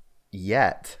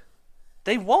 Yet.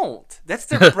 They won't. That's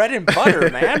their bread and butter,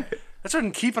 man. That's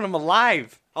what's keeping them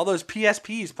alive. All those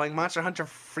PSPs playing Monster Hunter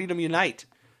Freedom Unite.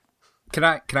 Can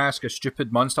I ask a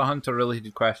stupid Monster Hunter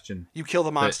related question? You kill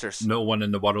the monsters. That no one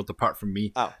in the world apart from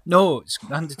me. Oh. No, it's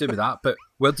nothing to do with that. But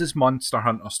where does Monster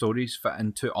Hunter Stories fit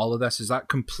into all of this? Is that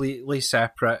completely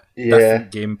separate? Yeah,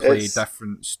 different gameplay, it's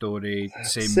different story,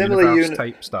 same similar universe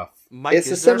type stuff. Mike, it's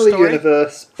a is there similar story?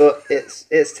 universe, but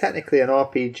it's technically an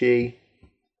RPG,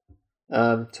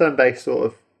 turn-based sort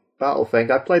of battle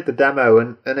thing. I played the demo,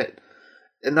 and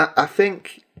that I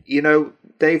think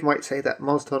Dave might say that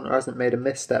Monster Hunter hasn't made a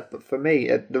misstep, but for me,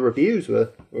 the reviews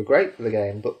were great for the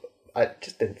game, but it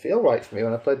just didn't feel right for me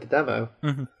when I played the demo.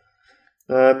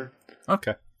 Mm-hmm.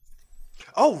 Okay.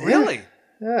 Oh, really?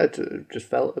 Yeah, it just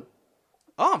felt.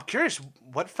 Oh, I'm curious.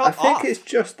 What felt I think off? it's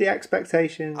just the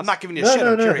expectations. I'm not giving you a shit.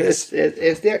 I'm curious.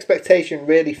 It's the expectation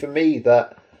really for me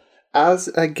that as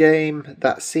a game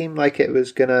that seemed like it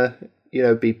was gonna,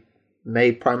 be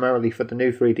made primarily for the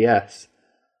new 3DS,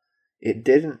 it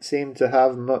didn't seem to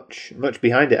have much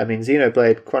behind it. I mean,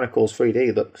 Xenoblade Chronicles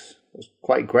 3D was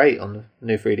quite great on the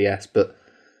new 3DS, but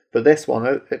this one,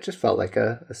 it just felt like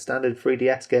a standard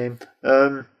 3DS game.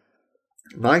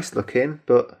 Nice looking,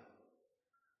 but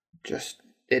just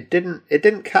it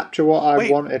didn't capture what I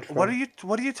wanted. From... What are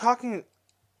you talking?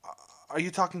 Are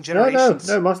you talking Generations?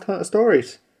 No, Monster Hunter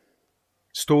Stories.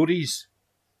 Stories.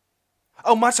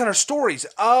 Oh, Monster Hunter Stories.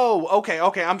 Oh, okay.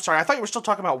 I'm sorry. I thought you were still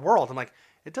talking about World. I'm like,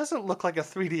 it doesn't look like a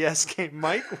 3DS game,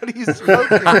 Mike. What are you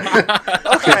smoking?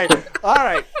 Okay, all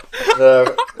right.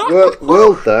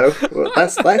 World though.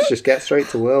 Let's just get straight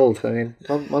to World. I mean,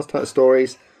 Monster Hunter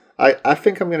Stories. I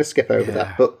think I'm going to skip over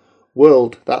that, but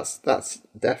World. That's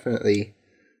definitely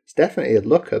a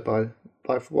looker by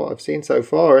what I've seen so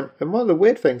far. And one of the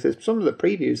weird things is some of the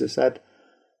previews have said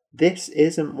this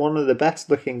isn't one of the best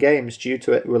looking games due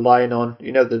to it relying on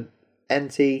the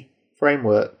NT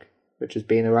framework, which has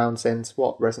been around since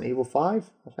Resident Evil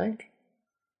 5, I think.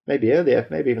 Maybe earlier,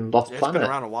 maybe even Lost Planet. It's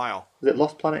been around a while. Is it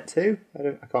Lost Planet 2?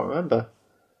 I can't remember.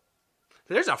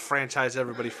 There's a franchise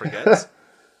everybody forgets.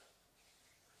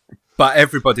 But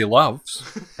everybody loves.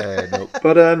 No.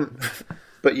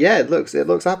 But yeah, it looks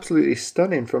absolutely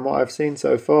stunning from what I've seen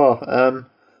so far.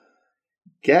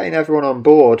 Getting everyone on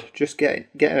board, just getting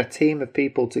a team of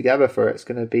people together for it's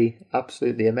going to be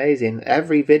absolutely amazing.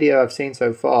 Every video I've seen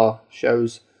so far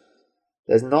shows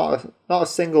there's not a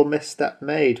single misstep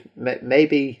made.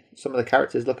 Maybe some of the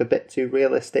characters look a bit too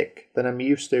realistic than I'm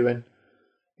used to in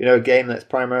a game that's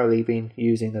primarily been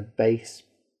using the base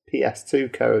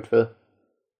PS2 code for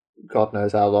God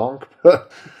knows how long.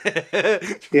 But Gran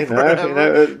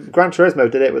Turismo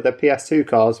did it with their PS2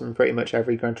 cars in pretty much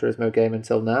every Gran Turismo game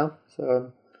until now.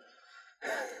 So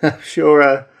I'm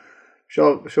sure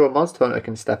Monster Hunter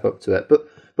can step up to it.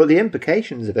 But the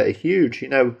implications of it are huge.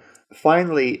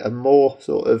 Finally a more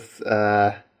sort of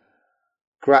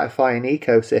gratifying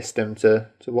ecosystem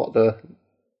to what the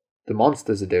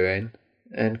monsters are doing,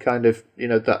 and kind of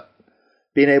that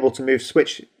being able to move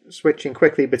switching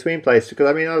quickly between places. Because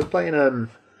I mean, I was playing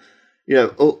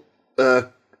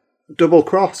Double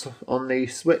Cross on the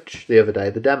Switch the other day,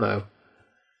 the demo,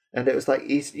 and it was like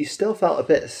you still felt a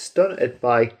bit stunted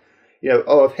by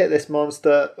I've hit this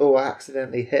monster, I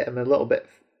accidentally hit him a little bit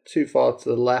too far to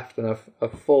the left and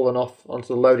I've fallen off onto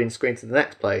the loading screen to the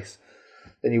next place.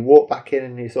 Then you walk back in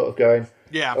and you're sort of going,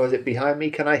 is it behind me?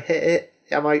 Can I hit it?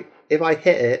 If I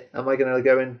hit it, am I going to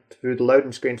go in through the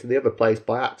loading screen to the other place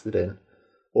by accident?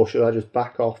 Or should I just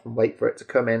back off and wait for it to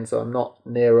come in so I'm not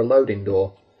near a loading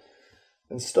door?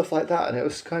 And stuff like that. And it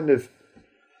was kind of,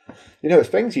 it's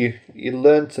things you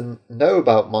learn to know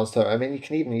about Monster Hunter. I mean, you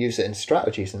can even use it in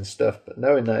strategies and stuff, but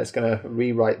knowing that it's going to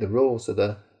rewrite the rules of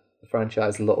the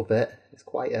franchise a little bit, it's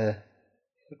quite a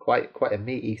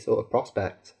meaty sort of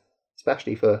prospect,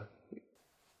 especially for...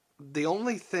 The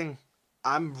only thing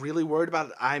I'm really worried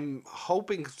about, I'm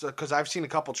hoping, because I've seen a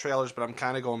couple trailers, but I'm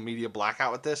kind of going media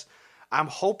blackout with this, I'm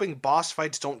hoping boss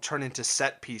fights don't turn into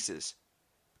set pieces.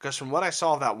 Because from what I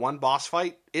saw of that one boss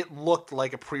fight, it looked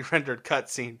like a pre-rendered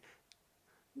cutscene.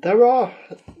 There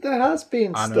has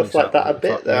been stuff like that a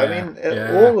bit, though. I mean,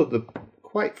 all of the...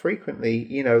 Quite frequently,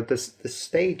 the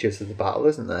stages of the battle,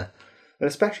 isn't there? And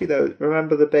especially though,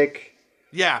 remember the big,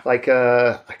 I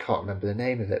can't remember the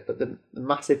name of it, but the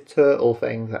massive turtle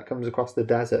thing that comes across the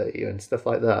desert at you and stuff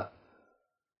like that.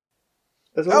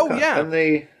 And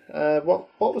the what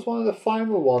was one of the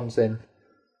final ones in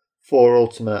 4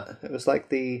 Ultimate. It was like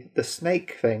the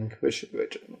snake thing, which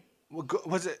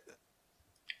Was it?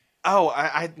 Oh,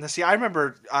 I see. I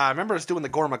remember. I remember us doing the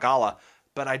Gormagala,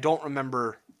 but I don't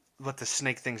remember what the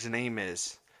snake thing's name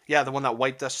is. Yeah, the one that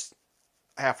wiped us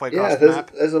halfway across the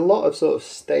map. There's a lot of sort of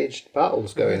staged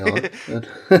battles going on.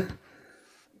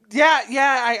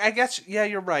 Yeah, I guess. Yeah,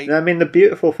 you're right. I mean, the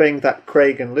beautiful thing that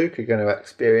Craig and Luke are going to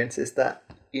experience is that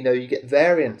you get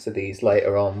variants of these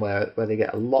later on where they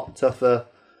get a lot tougher,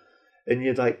 and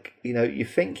you're like, you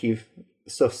think you've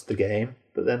sussed the game,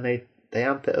 but then they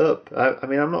amp it up. I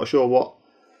mean, I'm not sure what.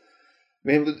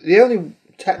 I mean, the only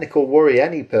technical worry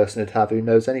any person would have who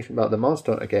knows anything about the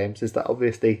Monster Hunter games is that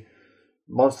obviously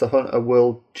Monster Hunter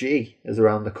World G is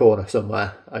around the corner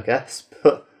somewhere, I guess.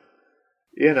 But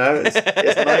it's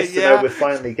nice to know we're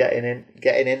finally getting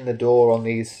in the door on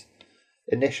these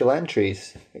initial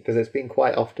entries, because it's been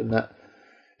quite often that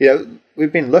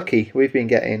we've been lucky. We've been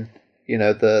getting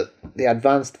the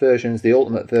advanced versions, the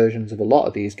ultimate versions of a lot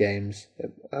of these games.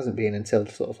 It hasn't been until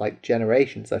sort of like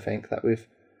Generations, I think, that we've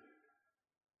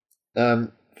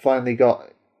finally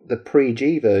got the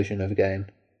pre-G version of a game.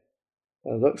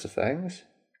 By the looks of things.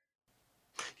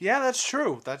 Yeah, that's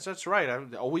true. That's right. I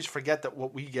always forget that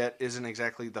what we get isn't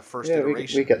exactly the first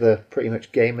iteration. We get the pretty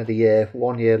much Game of the Year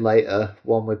 1 year later,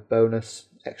 one with bonus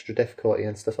extra difficulty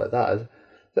and stuff like that.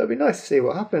 So it'd be nice to see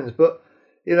what happens. But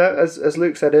as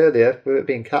Luke said earlier, with it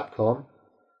being Capcom,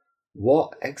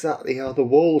 what exactly are the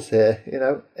walls here?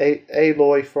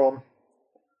 Aloy from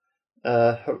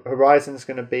Horizon's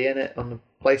going to be in it on the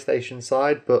PlayStation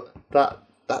side, but that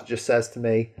just says to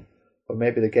me, or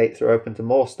maybe the gates are open to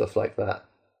more stuff like that.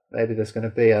 Maybe there's going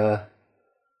to be a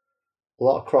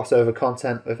lot of crossover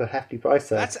content with a hefty price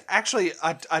tag. That's actually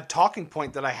a talking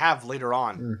point that I have later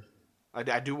on.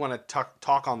 I do want to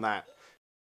talk on that.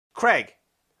 Craig.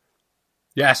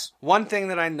 Yes. One thing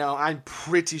that I know, I'm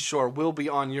pretty sure will be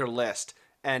on your list,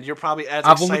 and you're probably as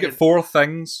I've excited only got 4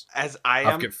 things. As I am.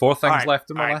 I've got 4 things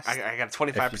left on my list. I got a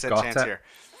 25% chance here.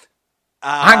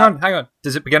 Hang on.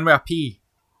 Does it begin with a P?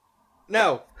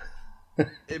 No.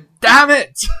 Damn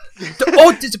it!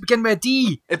 Does it begin with a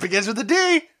D? It begins with a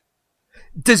D.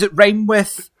 Does it rhyme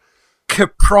with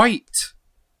Caprite?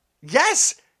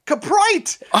 Yes!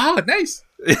 Caprite! Oh, nice.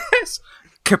 Yes.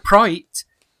 Caprite.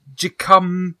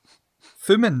 Jacum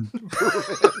Fumin.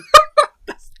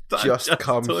 Just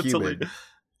come human.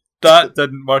 That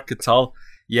didn't work at all.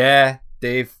 Yeah,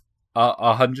 Dave,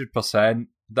 100%.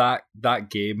 That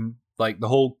game, like the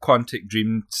whole Quantic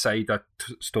Dream side of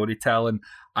storytelling,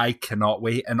 I cannot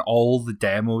wait. And all the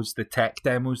demos, the tech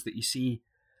demos that you see,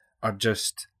 are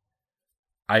just,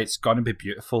 it's going to be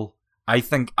beautiful. I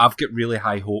think I've got really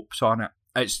high hopes on it.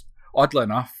 It's oddly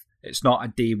enough, it's not a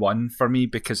day one for me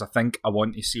because I think I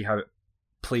want to see how it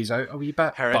plays out a wee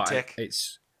bit. Heretic. But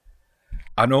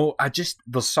I know,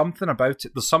 there's something about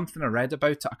it. There's something I read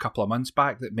about it a couple of months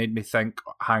back that made me think,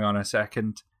 hang on a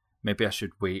second, maybe I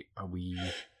should wait a wee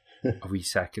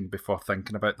second before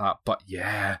thinking about that. But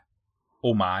yeah,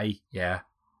 oh my, yeah.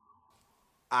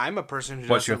 I'm a person who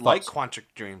What's your doesn't like thoughts?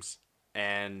 Quantic Dreams,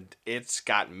 and it's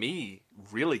got me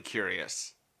really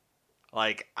curious.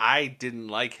 Like, I didn't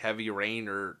like Heavy Rain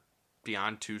or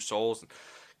Beyond Two Souls.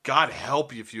 God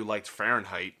help you if you liked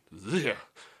Fahrenheit. Ugh.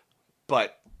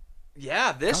 But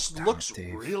yeah, this looks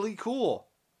really cool.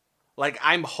 Like,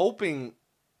 I'm hoping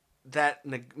that,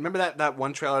 remember that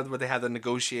one trailer where they had the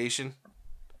negotiation?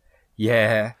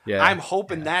 Yeah. I'm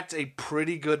hoping that's a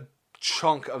pretty good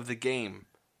chunk of the game.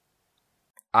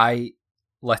 I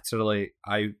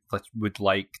would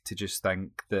like to just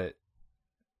think that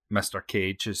Mr.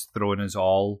 Cage has thrown us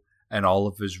all and all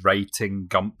of his writing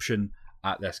gumption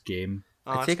at this game.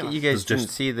 I take it you guys didn't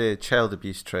see the child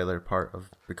abuse trailer part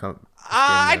of the game.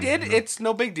 I did. It's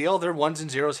no big deal. They're ones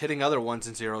and zeros hitting other ones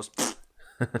and zeros.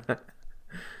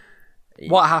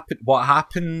 What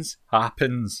happens,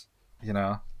 you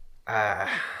know.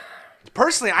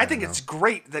 Personally, I think it's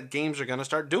great that games are going to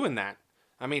start doing that.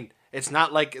 I mean, it's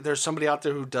not like there's somebody out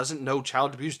there who doesn't know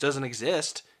child abuse doesn't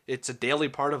exist. It's a daily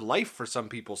part of life for some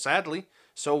people, sadly.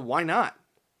 So why not?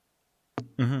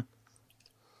 Mm-hmm.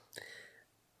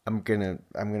 I'm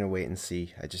gonna wait and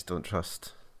see. I just don't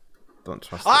trust.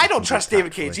 I don't trust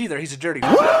David Cage either. He's a dirty.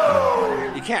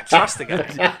 You can't trust the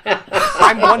guy.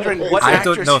 I'm wondering what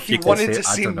actress he wanted to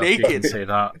see naked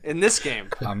in this game.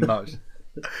 I'm not.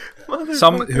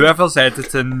 Whoever's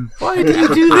editing. Why do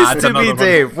you do this to me,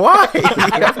 Dave? Why?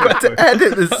 I've got to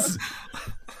edit this.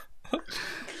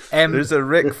 There's a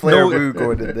Ric Flair woo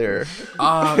going in there.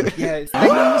 Yeah,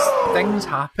 things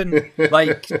happen.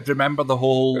 Like, remember the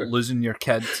whole losing your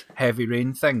kid, Heavy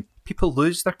Rain thing? People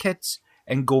lose their kids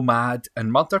and go mad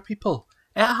and murder people.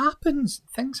 It happens.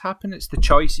 Things happen. It's the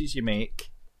choices you make.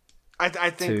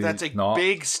 I think that's a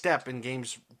big step in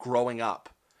games growing up.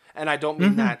 And I don't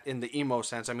mean that in the emo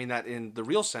sense. I mean that in the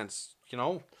real sense. You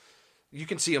know, you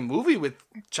can see a movie with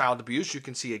child abuse. You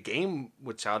can see a game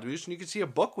with child abuse. And you can see a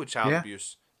book with child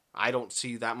abuse. I don't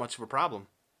see that much of a problem.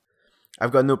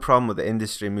 I've got no problem with the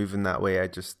industry moving that way. I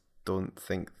just don't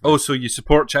think... Oh, so you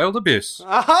support child abuse?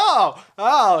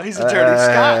 Oh, he's a dirty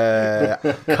Scott.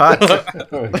 Cut.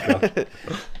 Oh my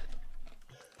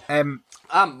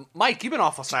God. Mike, you've been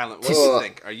awful silent. What do you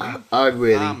think? Are you? I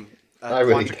really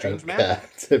Quantic don't Dreams man? care,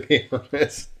 to be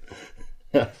honest.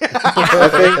 I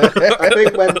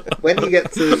think when you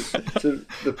get to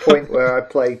the point where I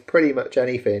play pretty much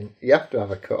anything, you have to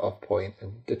have a cut-off point,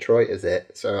 and Detroit is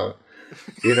it. So,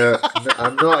 you know,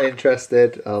 I'm not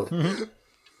interested.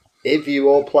 If you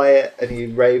all play it and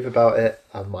you rave about it,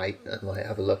 I might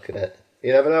have a look at it.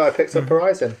 You never know. I picked up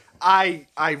Horizon. I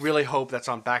really hope that's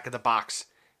on back of the box.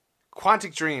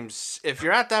 Quantic Dreams. If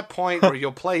you're at that point where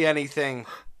you'll play anything,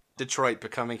 Detroit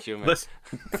Becoming Human.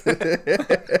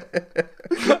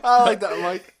 I like that,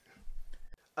 Mike.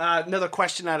 Another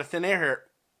question out of thin air here.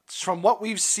 From what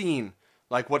we've seen,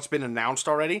 like what's been announced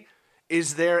already,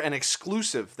 is there an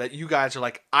exclusive that you guys are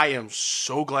like, I am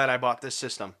so glad I bought this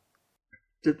system?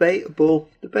 Debatable,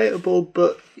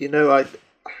 but you know, I've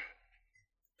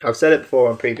said it before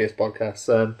on previous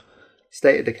podcasts.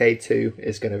 State of Decay 2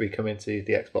 is going to be coming to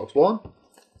the Xbox One,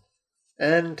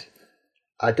 and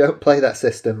I don't play that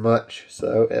system much,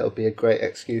 so it'll be a great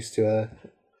excuse to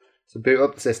boot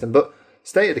up the system. But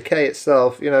State of Decay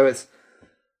itself, you know, it's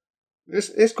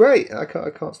great. I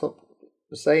can't stop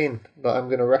saying that I'm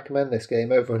going to recommend this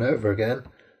game over and over again.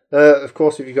 Of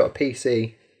course, if you've got a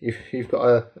PC, you've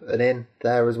got an in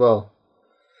there as well.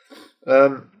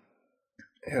 You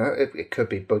know, it could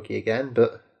be buggy again,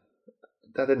 but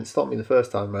that didn't stop me the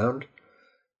first time round.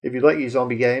 If you like your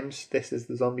zombie games, this is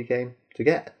the zombie game to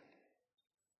get.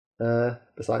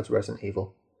 Besides Resident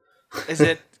Evil. Is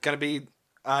it going to be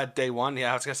day one?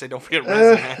 Yeah, I was going to say, don't forget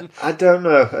Resident. I don't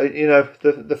know. You know,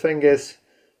 the thing is,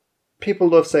 people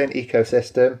love saying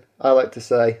ecosystem. I like to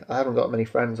say, I haven't got many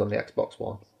friends on the Xbox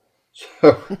One.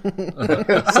 So,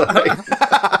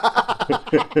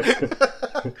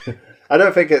 I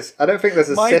don't think there's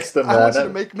a Mike, system I there. want you to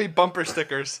make me bumper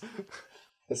stickers.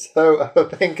 So I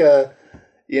think,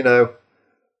 you know,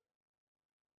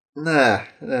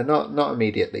 not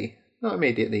immediately,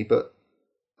 but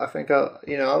I think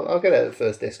I'll get it at the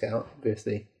first discount,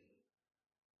 obviously,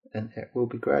 and it will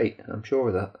be great. I'm sure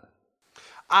of that.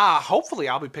 Hopefully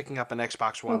I'll be picking up an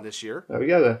Xbox One this year. There we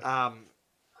go then.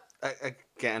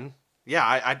 Again,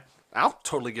 yeah, I'll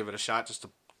totally give it a shot just to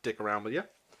dick around with you.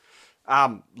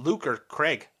 Luke or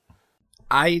Craig?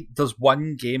 There's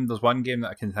one game that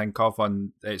I can think of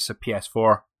it's a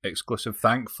PS4 exclusive,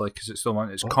 thankfully, because it's the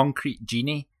one. It's Concrete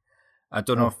Genie. I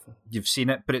don't know if you've seen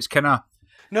it, but it's kind of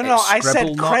no. I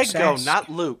said Craig though, not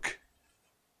Luke.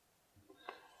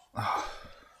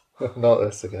 Not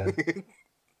this again.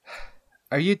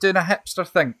 Are you doing a hipster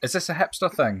thing? Is this a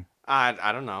hipster thing?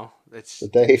 I don't know. It's the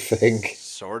day thing,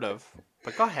 sort of.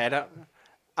 But go ahead.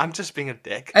 I'm just being a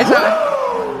dick.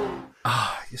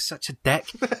 You're such a dick.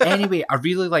 Anyway, I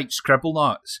really like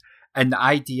Scribblenauts and the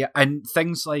idea and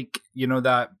things like, you know,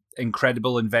 that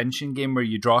incredible invention game where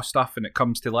you draw stuff and it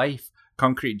comes to life.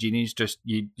 Concrete Genie's just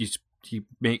you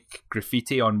make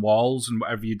graffiti on walls and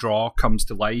whatever you draw comes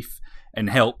to life and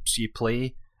helps you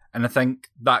play. And I think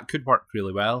that could work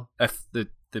really well if the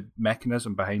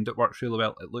mechanism behind it works really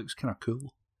well. It looks kind of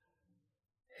cool.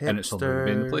 Hipster. And it's on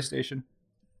the PlayStation.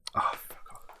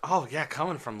 Oh yeah,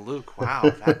 coming from Luke. Wow,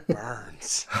 that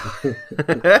burns.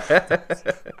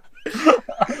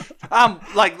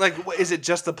 Like, is it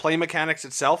just the play mechanics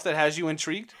itself that has you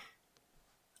intrigued?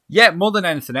 Yeah, more than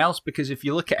anything else, because if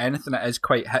you look at anything, it is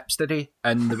quite hipstery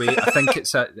in the way. I think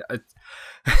it's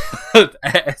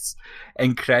it's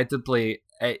incredibly.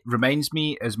 It reminds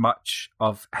me as much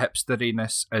of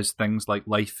hipsteriness as things like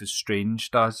Life is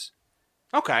Strange does.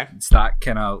 Okay, it's that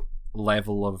kind of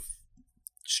level of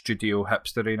studio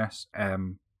hipsteriness.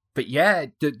 But yeah,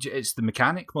 it's the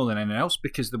mechanic more than anything else,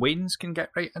 because the Waynes can get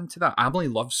right into that. Emily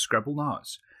loves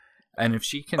Scribblenauts, and if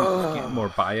she can get more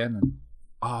buy-in, and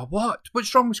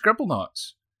what's wrong with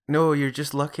Scribblenauts? No, you're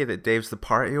just lucky that Dave's the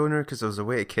party owner, because there was a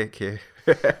way to kick you.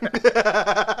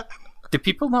 Do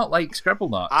people not like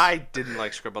Scribblenauts? I didn't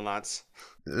like Scribblenauts.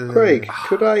 Craig,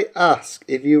 could I ask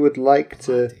if you would like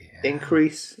to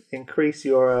increase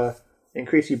your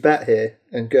bet here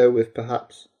and go with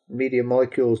perhaps Media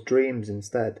Molecule's Dreams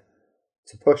instead,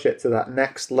 to push it to that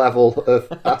next level of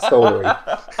assholery?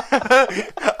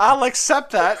 I'll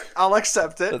accept that. I'll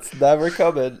accept it. That's never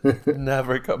coming.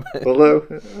 Never coming. Although,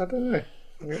 I don't know.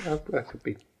 I could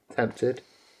be tempted.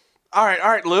 All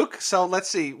right, Luke. So let's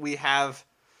see. We have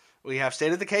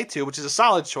State of Decay 2, which is a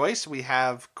solid choice. We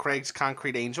have Craig's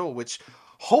Concrete Angel, which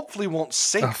hopefully won't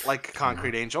sink like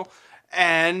Concrete Angel,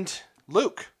 and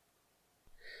Luke.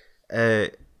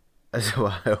 So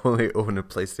I only own a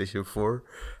PlayStation 4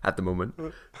 at the moment.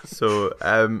 So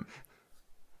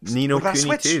Ni no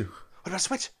Kuni 2. What about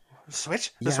Switch?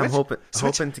 Switch? Yeah, Switch? I'm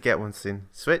hoping to get one soon.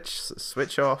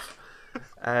 Switch off.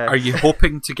 Are you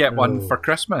hoping to get one for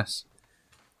Christmas?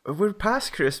 We're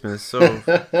past Christmas, so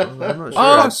I'm not sure.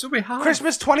 Oh, so we have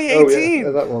Christmas 2018. Oh,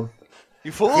 yeah, that one.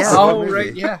 You fools. Yeah. Oh, maybe.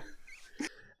 right, yeah.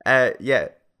 Yeah,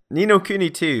 Ni no Kuni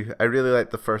 2. I really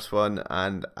like the first one,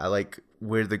 and I like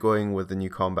where they're going with the new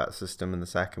combat system in the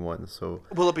second one. So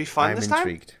Will it be fun I'm this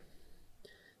intrigued. time?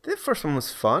 The first one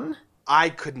was fun. I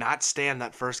could not stand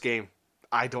that first game.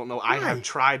 I don't know. I have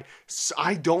tried.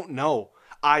 I don't know.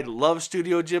 I love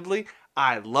Studio Ghibli.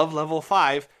 I love Level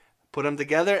 5. Put them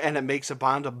together, and it makes a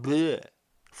bond of bleh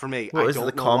for me. What I was don't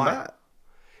the know combat? why.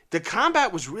 The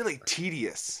combat was really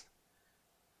tedious.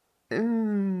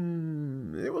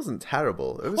 It wasn't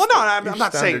terrible. It was Well, no, like I'm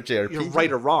not saying standard you're JRPG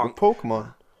right or wrong. with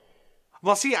Pokemon.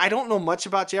 Well, see, I don't know much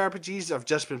about JRPGs. I've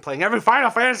just been playing every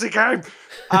Final Fantasy game.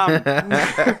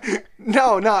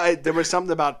 There was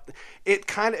something about it.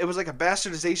 It was like a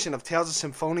bastardization of Tales of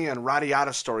Symphonia and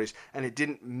Radiata stories, and it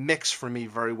didn't mix for me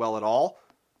very well at all.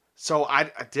 So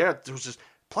there was just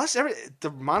plus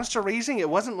the monster raising. It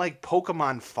wasn't like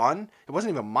Pokemon fun. It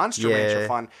wasn't even Monster Rancher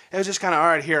fun. It was just kind of all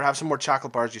right. Here, have some more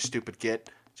chocolate bars, you stupid git.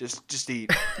 Just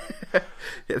eat.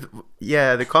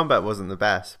 Yeah, the combat wasn't the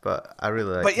best, but I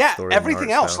really liked the story. Everything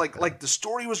and art else, style. like the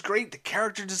story was great, the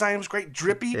character design was great.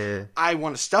 Drippy, Yeah. I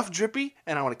want to stuff Drippy,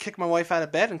 and I want to kick my wife out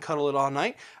of bed and cuddle it all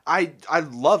night. I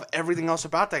love everything else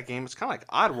about that game. It's kind of like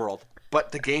Oddworld,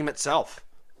 but the game itself.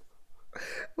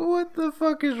 What the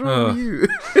fuck is wrong with you?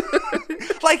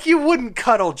 Like you wouldn't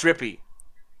cuddle Drippy.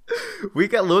 We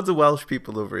got loads of Welsh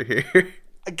people over here.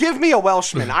 Give me a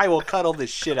Welshman, I will cuddle the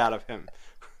shit out of him.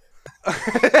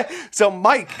 So,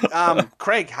 Mike,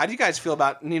 Craig, how do you guys feel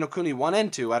about Ni no Kuni 1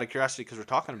 and 2, out of curiosity, because we're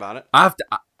talking about it?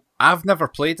 I've never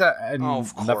played it, and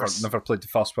of course. never played the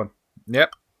first one.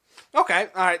 Yep. Okay,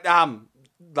 all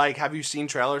right. Have you seen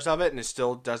trailers of it, and it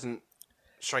still doesn't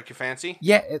strike your fancy?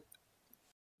 Yeah.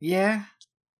 Yeah.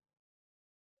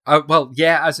 It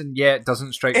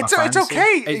doesn't strike my fancy. It's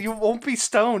okay. You won't be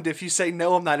stoned if you say,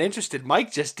 no, I'm not interested.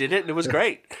 Mike just did it, and it was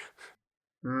great.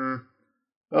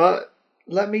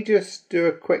 Let me just do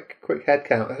a quick head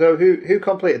count. So who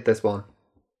completed this one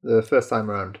the first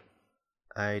time around?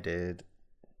 I did.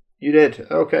 You did?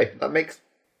 Okay, that makes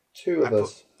two of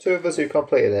us. Two of us who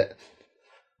completed it.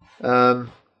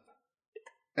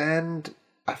 And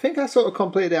I think I sort of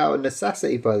completed it out of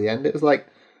necessity by the end. It was like,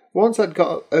 once I'd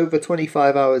got over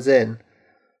 25 hours in,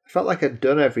 I felt like I'd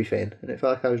done everything, and it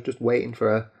felt like I was just waiting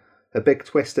for a big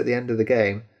twist at the end of the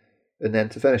game, and then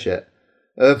to finish it.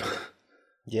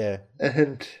 Yeah.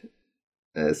 And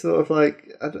it's sort of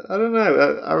like, I don't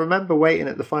know, I remember waiting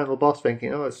at the final boss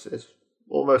thinking, it's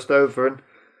almost over, and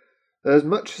as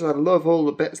much as I love all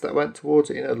the bits that went towards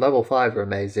it, level 5 are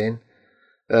amazing.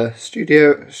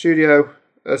 Studio,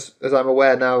 as I'm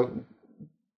aware now,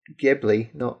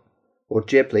 Ghibli, not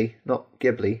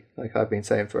Ghibli, like I've been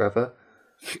saying forever.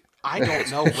 I don't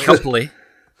know. Ghibli.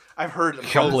 I've heard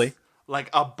Ghibli both, like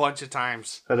a bunch of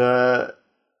times. But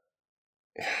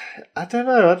I don't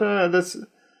know.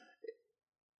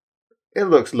 It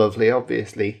looks lovely.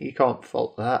 Obviously, you can't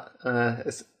fault that.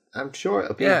 I'm sure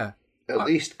it'll be at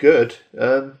least good.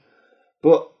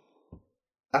 But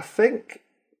I think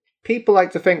people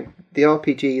like to think the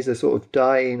RPGs are sort of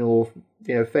dying or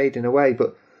fading away,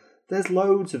 but there's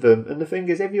loads of them. And the thing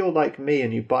is, if you're like me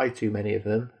and you buy too many of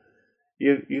them,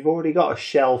 you've already got a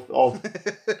shelf of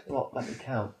let me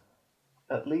count,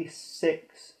 at least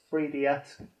 6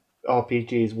 3DS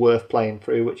RPGs worth playing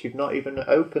through, which you've not even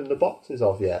opened the boxes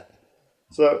of yet.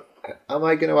 So, am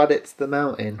I going to add it to the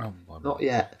mountain? Not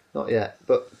yet.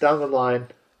 But down the line,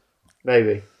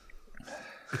 maybe.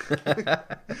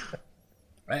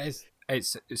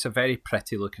 It's a very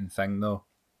pretty looking thing, though.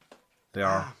 They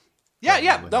are. Yeah.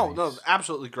 Really No, nice.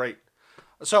 absolutely great.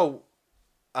 So,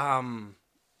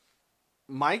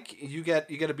 Mike, you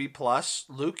get a B+.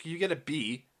 Luke, you get a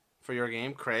B for your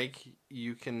game. Craig,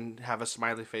 you can have a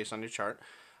smiley face on your chart.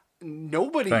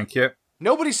 Thank you.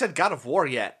 Nobody said God of War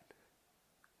yet.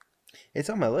 It's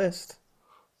on my list.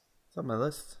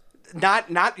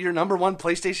 Not your number one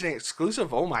PlayStation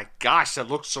exclusive. Oh my gosh, that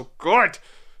looks so good.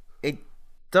 It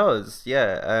does,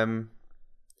 yeah.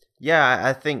 Yeah,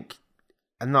 I think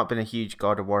I've not been a huge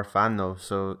God of War fan though,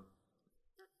 so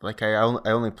like I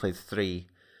only played 3,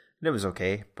 and it was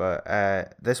okay. But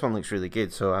this one looks really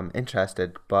good, so I'm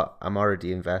interested. But I'm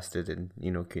already invested in Ni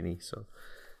no Kuni, so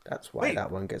that's why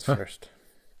that one gets first.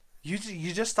 You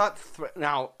just thought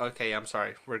now? Okay, I'm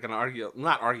sorry. We're gonna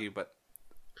not argue, but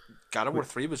God of War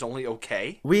 3 was only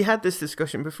okay. We had this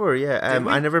discussion before, yeah.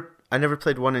 I never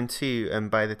played 1 and 2, and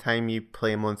by the time you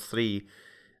play him on 3,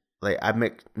 like I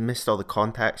missed all the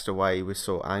context of why he was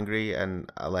so angry,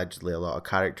 and allegedly a lot of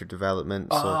character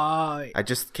development. So I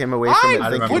just came away from it.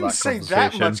 I wouldn't say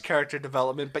that much character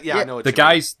development, but yeah, I know what the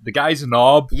guy's a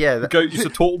knob. Yeah, the guy is a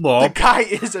total knob. The guy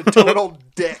is a total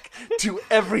dick to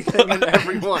everything and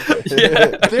everyone.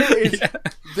 Yeah.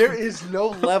 There is no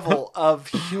level of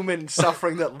human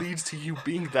suffering that leads to you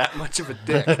being that much of a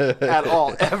dick at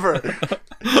all, ever.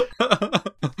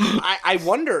 I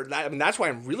wonder, I mean, that's why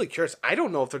I'm really curious. I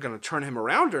don't know if they're going to turn him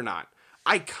around or not.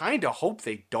 I kind of hope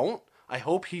they don't. I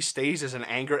hope he stays as an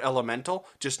anger elemental,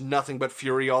 just nothing but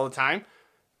fury all the time.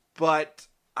 But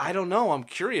I don't know. I'm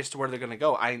curious to where they're going to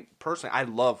go. I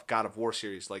love God of War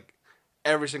series. Like,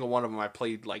 every single one of them I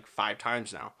played like 5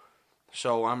 times now.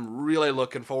 So I'm really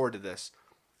looking forward to this.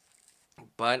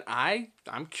 But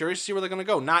I'm curious to see where they're going to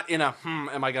go. Not in a,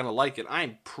 am I going to like it?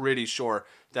 I'm pretty sure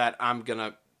that I'm going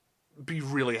to be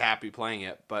really happy playing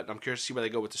it. But I'm curious to see where they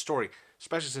go with the story.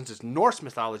 Especially since it's Norse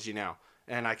mythology now.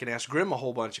 And I can ask Grim a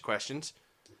whole bunch of questions.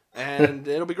 And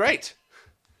it'll be great.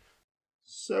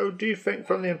 So do you think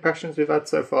from the impressions we've had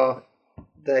so far,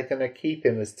 they're going to keep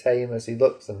him as tame as he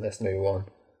looks in this new one?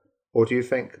 Or do you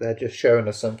think they're just showing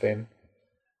us something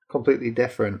completely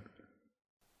different?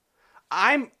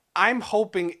 I'm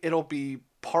hoping it'll be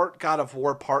part God of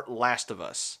War, part Last of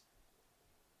Us.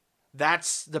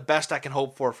 That's the best I can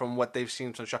hope for from what they've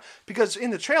seen from the show. Because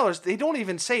in the trailers, they don't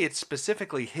even say it's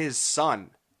specifically his son.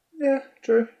 Yeah,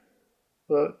 true.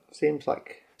 But seems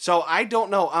like... So I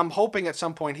don't know. I'm hoping at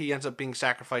some point he ends up being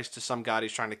sacrificed to some god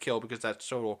he's trying to kill, because that's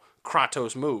total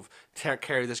Kratos move.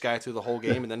 Carry this guy through the whole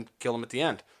game and then kill him at the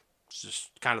end. It's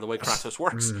just kind of the way Kratos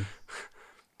works.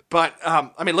 But,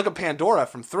 I mean, look at Pandora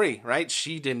from 3, right?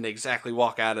 She didn't exactly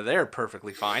walk out of there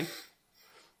perfectly fine.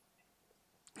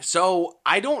 So,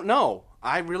 I don't know.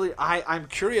 I'm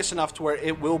curious enough to where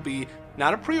it will be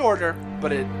not a pre-order,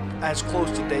 but as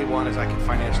close to day one as I can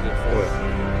financially afford.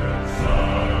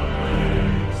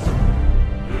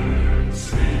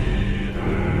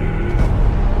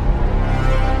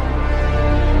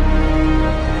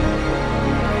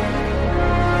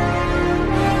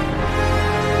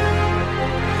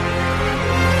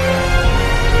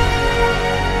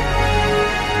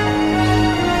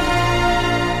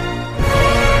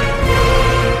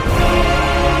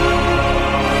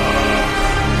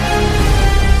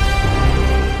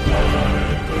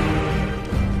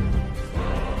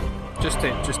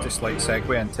 Just a slight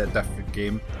segue into a different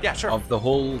game. Yeah, sure. Of the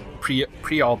whole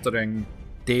pre-ordering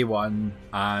day one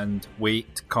and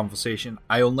wait conversation,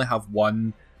 I only have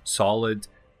one solid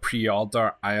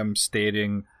pre-order. I am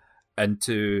staring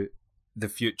into the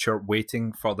future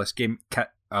waiting for this game.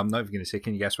 I'm not even going to say,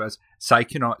 can you guess what it is?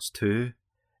 Psychonauts 2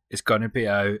 is going to be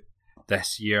out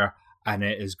this year, and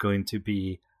it is going to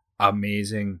be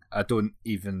amazing.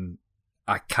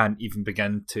 I can't even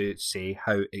begin to say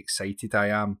how excited I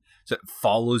am. So it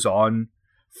follows on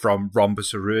from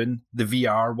Rhombus of Ruin, the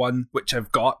VR one, which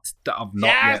I've got that I've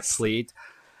not yet played.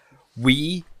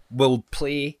 We will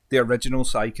play the original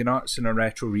Psychonauts in a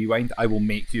retro rewind. I will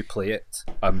make you play it.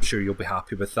 I'm sure you'll be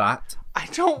happy with that. I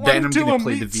don't want to do a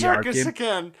Meat Circus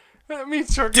again. Meat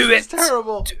Circus is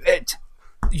terrible. Do it.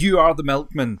 You are the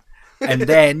milkman. And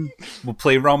then we'll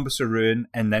play Rhombus of Ruin,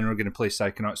 and then we're going to play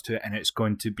Psychonauts 2, and it's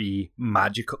going to be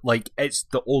magical. Like, it's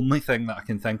the only thing that I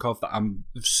can think of that I'm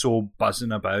so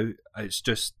buzzing about. It's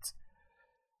just,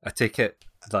 I take it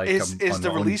like is the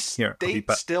release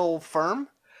date still firm?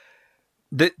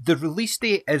 The release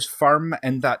date is firm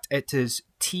in that it is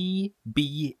TBC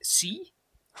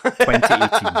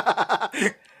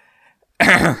 2018.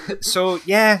 So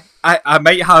yeah, I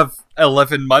might have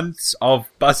 11 months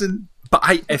of buzzing.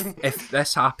 But if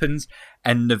this happens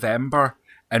in November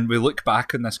and we look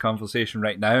back on this conversation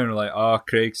right now and we're like, oh,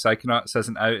 Craig, Psychonauts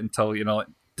isn't out until, like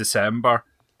December,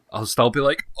 I'll still be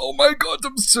like, oh my god,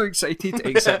 I'm so excited,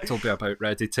 except I'll be about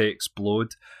ready to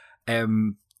explode.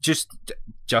 Just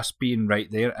being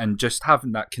right there and just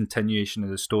having that continuation of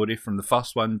the story from the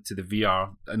first one to the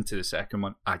VR into the second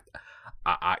one, I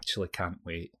actually can't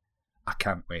wait. I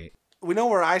can't wait. We know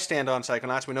where I stand on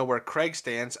Psychonauts. We know where Craig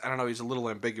stands. I don't know, he's a little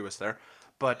ambiguous there.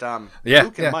 But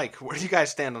Luke and Mike, where do you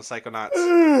guys stand on Psychonauts?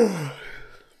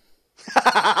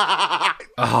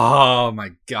 Oh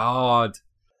my god.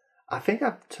 I think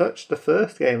I've touched the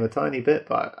first game a tiny bit,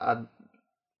 but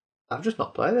I've just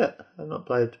not played it. I've not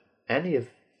played any of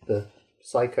the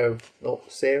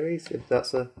Psychonaut series. If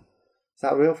is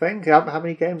that a real thing? How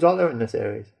many games are there in the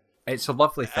series? It's a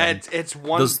lovely thing. It's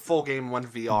one There's full game, one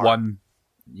VR. One,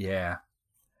 yeah.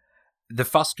 The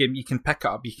first game, you can pick it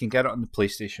up. You can get it on the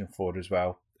PlayStation 4 as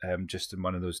well, just in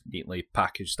one of those neatly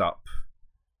packaged up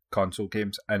console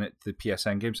games, and the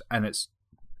PSN games, and it's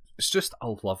just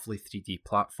a lovely 3D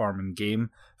platforming game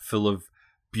full of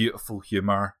beautiful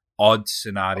humour, odd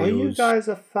scenarios. Are you guys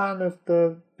a fan of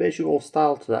the visual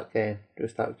style to that game?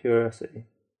 Just out of curiosity.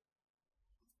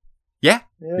 Yeah.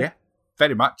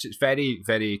 Very much. It's very,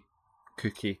 very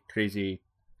kooky, crazy,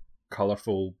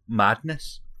 colourful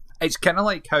madness. It's kind of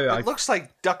like how it looks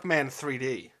like Duckman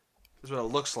 3D. Is what it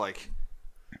looks like.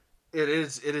 It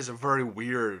is a very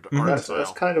weird art style.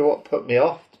 That's kind of what put me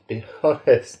off, to be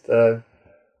honest.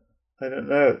 I don't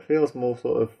know. It feels more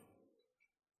sort of,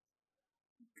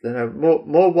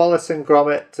 more Wallace and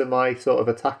Gromit to my sort of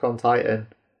Attack on Titan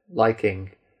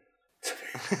liking.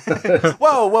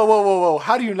 Whoa!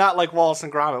 How do you not like Wallace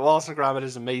and Gromit? Wallace and Gromit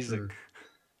is amazing.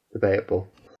 Debatable.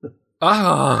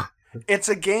 It's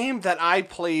a game that I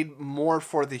played more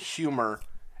for the humor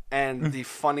and the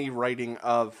funny writing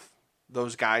of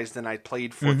those guys than I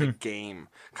played for the game.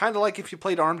 Kind of like if you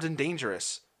played Armed and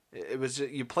Dangerous. It was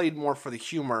you played more for the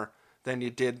humor than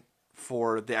you did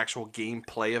for the actual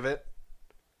gameplay of it.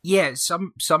 Yeah,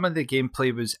 some of the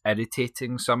gameplay was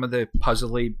irritating. Some of the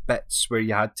puzzly bits where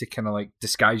you had to kind of like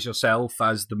disguise yourself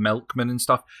as the milkman and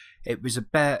stuff, it was a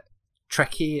bit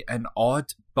tricky and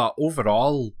odd. But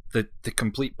overall, the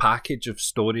complete package of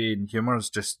story and humor is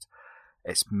just,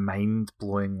 it's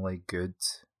mind-blowingly good.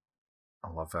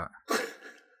 I love it.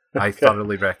 I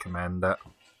thoroughly recommend it.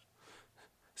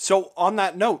 So on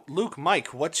that note, Luke,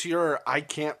 Mike, what's your I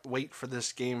can't wait for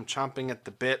this game chomping at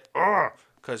the bit?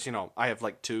 Because, I have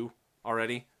like 2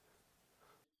 already.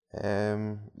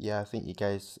 Yeah, I think you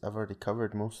guys have already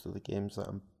covered most of the games that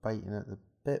I'm biting at the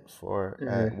bit for.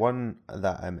 One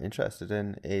that I'm interested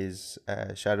in is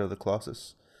Shadow of the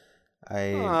Colossus.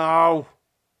 I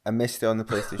missed it on the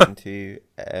PlayStation 2.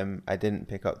 I didn't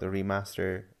pick up the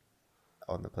remaster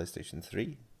on the PlayStation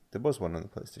 3. There was one on the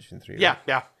PlayStation 3. Yeah,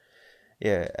 right?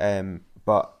 Yeah,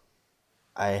 but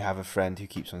I have a friend who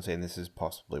keeps on saying this is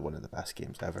possibly one of the best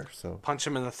games ever. So punch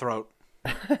him in the throat.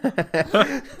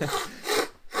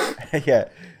 Yeah,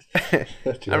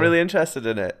 I'm really interested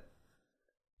in it.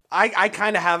 I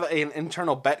kind of have an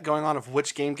internal bet going on of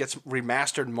which game gets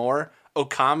remastered more,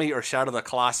 Okami or Shadow of the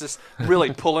Colossus.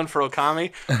 Really pulling for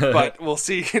Okami, but we'll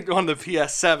see on the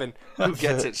PS7 who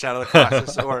gets it, Shadow of the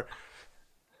Colossus or...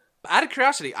 Out of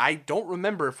curiosity, I don't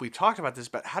remember if we talked about this,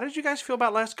 but how did you guys feel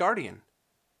about Last Guardian?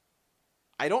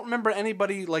 I don't remember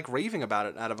anybody raving about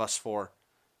it out of us 4.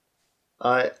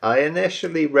 I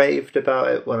initially raved about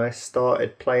it when I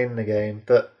started playing the game,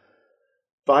 but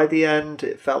by the end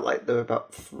it felt like there were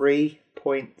about 3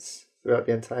 points throughout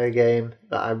the entire game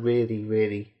that I really,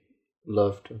 really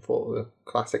loved and thought were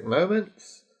classic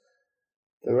moments.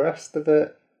 The rest of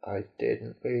it I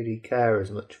didn't really care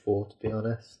as much for, to be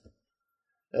honest.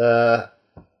 I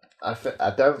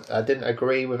didn't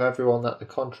agree with everyone that the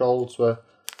controls were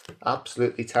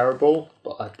absolutely terrible,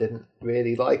 but I didn't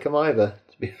really like them either,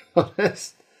 to be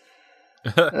honest.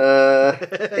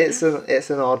 It's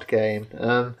an odd game.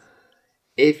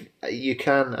 If you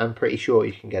can, I'm pretty sure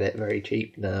you can get it very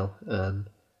cheap now. And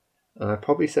I'd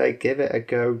probably say give it a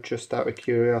go just out of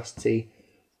curiosity,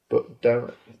 but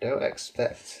don't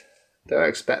expect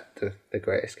the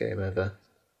greatest game ever.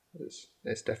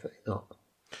 It's definitely not.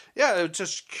 Yeah, it was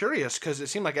just curious because it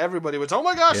seemed like everybody was, oh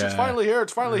my gosh, it's finally here,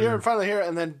 it's finally here, it's finally here.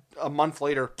 And then a month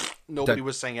later, nobody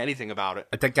was saying anything about it.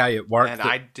 The guy at work... And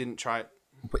I didn't try it.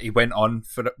 He went on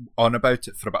about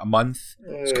it for about a month.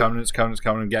 It's coming,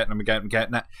 I'm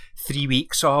getting it. 3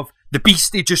 weeks of, the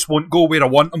beastie just won't go where I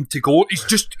want him to go. He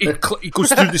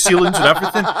goes through the ceilings and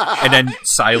everything. And then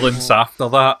silence after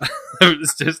that.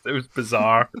 It was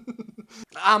bizarre.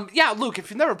 Yeah, Luke,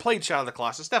 if you've never played Shadow of the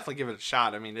Colossus, definitely give it a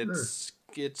shot. I mean,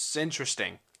 it's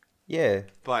interesting. Yeah.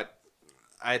 But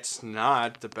it's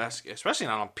not the best, especially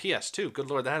not on PS2. Good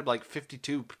lord, that had like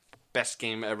 52 best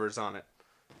game evers on it.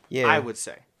 Yeah. I would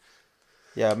say.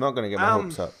 Yeah, I'm not going to get my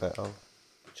hopes up, but I'll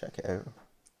check it out.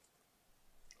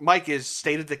 Mike, is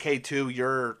State of Decay 2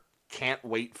 your can't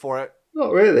wait for it?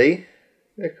 Not really,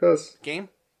 because... Game?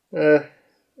 If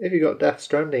you got Death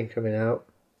Stranding coming out,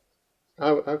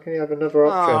 how can you have another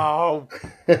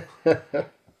option? Oh.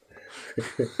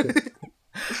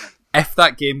 If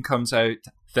that game comes out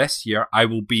this year, I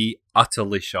will be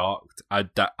utterly shocked. I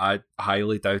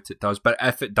highly doubt it does. But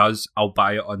if it does, I'll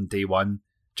buy it on day one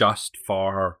just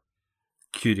for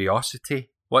curiosity.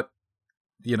 What,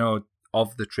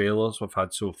 of the trailers we've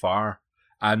had so far,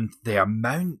 and the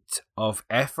amount of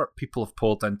effort people have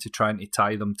poured into trying to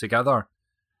tie them together.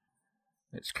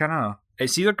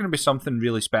 It's either going to be something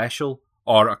really special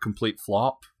or a complete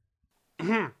flop.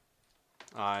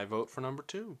 I vote for number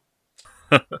 2.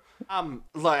 I'm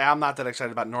not that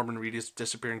excited about Norman Reedus'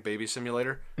 Disappearing Baby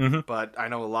Simulator, but I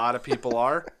know a lot of people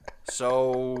are.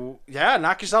 So yeah,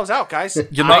 knock yourselves out, guys.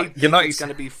 You're not. It's going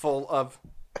to be full of.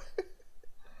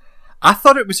 I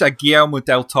thought it was a Guillermo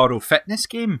del Toro fitness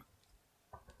game.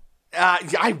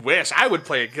 I wish I would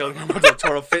play a Guillermo del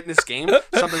Toro fitness game.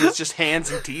 Something that's just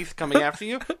hands and teeth coming after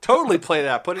you. Totally play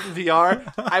that. Put it in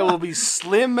VR. I will be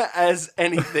slim as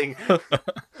anything.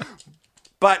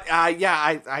 But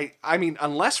I mean,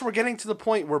 unless we're getting to the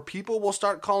point where people will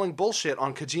start calling bullshit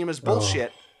on Kojima's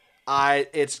bullshit,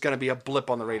 it's going to be a blip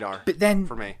on the radar. But then,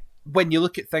 for me, when you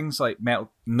look at things like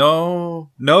Metal, no,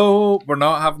 we're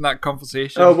not having that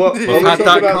conversation. Oh, what? We've We're had talking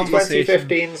that about conversation.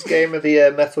 2015's game of the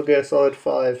year, Metal Gear Solid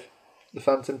 5, The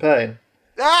Phantom Pain.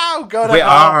 Oh, go to We hell.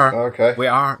 are. Okay. We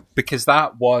are, because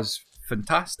that was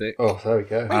fantastic. Oh, there we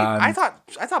go. Wait, I thought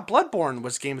Bloodborne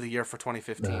was game of the year for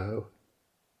 2015. No.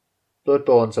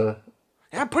 Bloodborne's a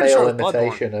Yeah, I'm pretty sure pale it was Bloodborne.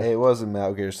 imitation of... It wasn't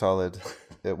Metal Gear Solid.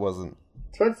 It wasn't.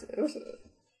 Oh,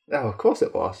 of course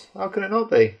it was. How can it not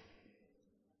be?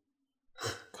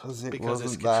 Because it Because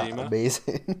it's wasn't that Kojima?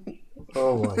 amazing.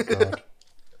 Oh my god.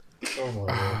 Oh my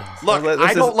god. Look, This I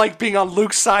is- don't like being on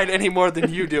Luke's side any more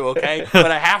than you do, okay? But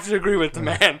I have to agree with the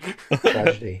man.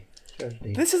 Tragedy.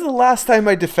 Tragedy. This is the last time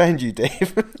I defend you,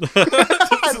 Dave.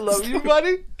 I love you,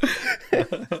 buddy.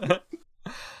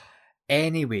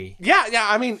 Anyway, Yeah.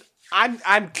 I mean,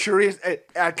 I'm curious.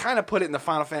 I kind of put it in the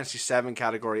Final Fantasy VII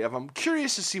category of I'm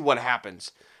curious to see what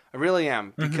happens. I really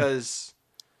am, because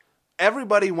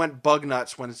everybody went bug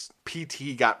nuts when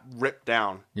PT got ripped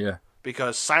down. yeah.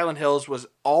 Because Silent Hills was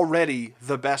already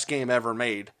the best game ever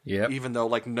made, Yep. even though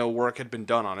no work had been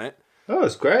done on it. Oh,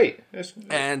 it's great.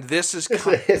 And this is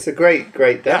It's a great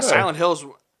demo. yeah, Silent Hills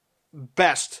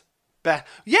best.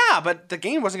 Yeah, but the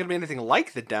game wasn't going to be anything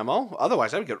like the demo.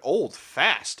 Otherwise, that would get old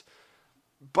fast.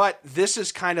 But this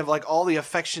is kind of like all the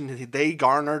affection they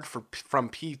garnered from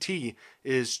PT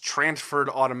is transferred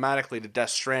automatically to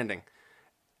Death Stranding.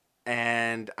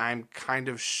 And I'm kind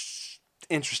of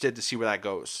interested to see where that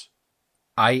goes.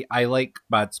 I like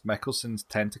Mads Mikkelsen's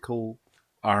tentacle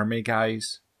army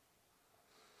guys.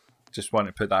 Just want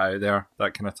to put that out there.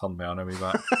 That kind of turned me on a wee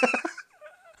bit.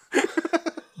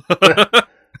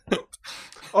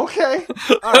 Okay.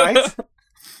 All right.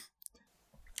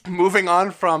 Moving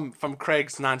on from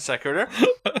Craig's non sequitur.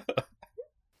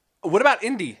 What about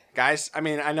indie, guys? I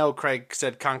mean, I know Craig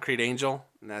said Concrete Angel,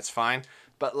 and that's fine.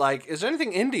 But, is there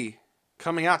anything indie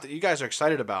coming out that you guys are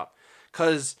excited about?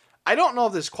 Because I don't know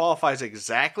if this qualifies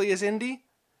exactly as indie,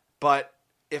 but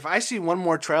if I see one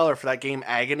more trailer for that game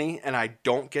Agony and I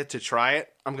don't get to try it,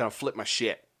 I'm going to flip my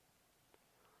shit.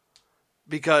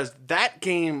 Because that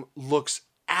game looks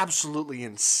absolutely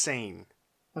insane.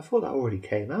 I thought that already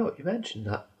came out. You mentioned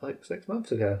that 6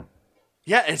 months ago.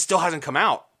 Yeah, it still hasn't come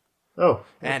out. Oh.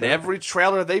 And okay. every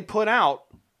trailer they put out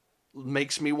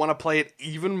makes me want to play it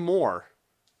even more.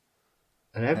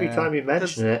 And every time you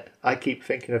mention it, I keep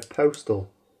thinking of Postal.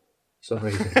 For some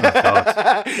reason.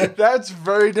 That's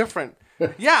very different.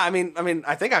 Yeah, I mean,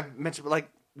 I think I've mentioned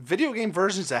video game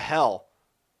versions of Hell.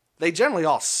 They generally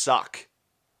all suck.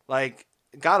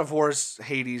 God of War's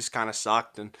Hades kind of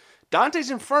sucked, and Dante's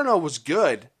Inferno was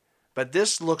good, but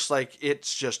this looks like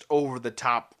it's just over the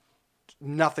top,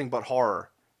 nothing but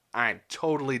horror. I'm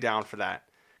totally down for that.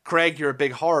 Craig, you're a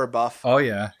big horror buff. Oh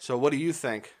yeah. So what do you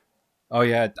think? Oh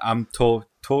yeah, I'm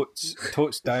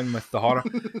totes down with the horror.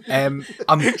 I'm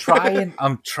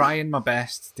trying my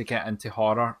best to get into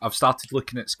horror. I've started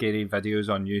looking at scary videos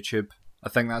on YouTube. I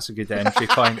think that's a good entry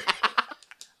point.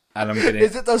 And I'm gonna.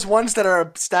 Is it those ones that are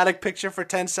a static picture for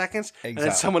 10 seconds and then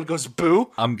Exactly. someone goes boo?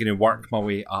 I'm gonna work my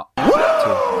way up.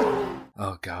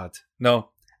 Oh god, no.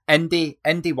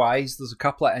 Indie wise, there's a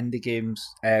couple of indie games.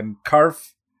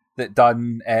 Curve that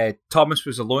done. Thomas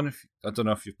Was Alone. I don't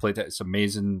know if you've played it. It's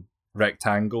amazing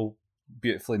rectangle,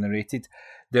 beautifully narrated.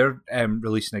 They're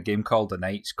releasing a game called The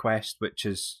Knight's Quest, which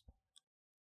is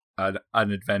an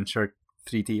adventure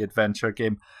 3D adventure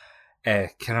game.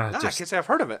 I can't say I've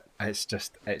heard of it. It's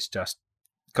just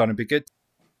gonna be good.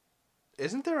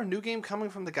 Isn't there a new game coming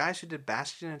from the guys who did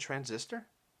Bastion and Transistor?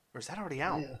 Or is that already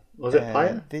out? Yeah. Was it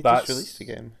Pyre? They That's- just released a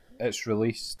game. It's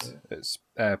released. It's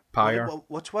Pyre.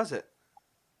 What was it?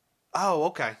 Oh,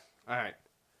 okay. All right.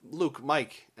 Luke,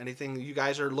 Mike, anything you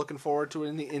guys are looking forward to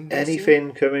in the indie scene?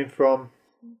 Anything coming from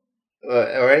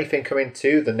or anything coming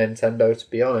to the Nintendo. To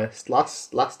be honest,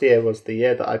 last year was the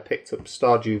year that I picked up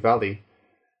Stardew Valley,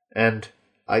 and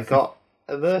I got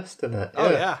immersed in it.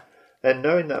 Oh yeah. And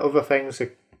knowing that other things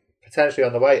are potentially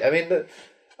on the way. I mean,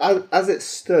 as it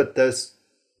stood, there's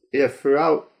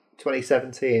throughout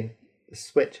 2017, the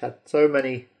Switch had so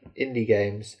many indie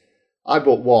games. I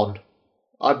bought one.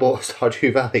 I bought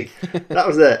Stardew Valley. That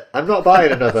was it. I'm not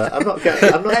buying another. I'm not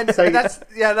saying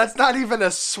that's not even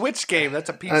a Switch game. That's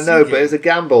a PC. I know, game. but it's a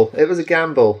gamble. It was a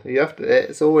gamble. You have to.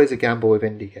 It's always a gamble with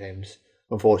indie games,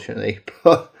 unfortunately.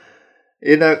 But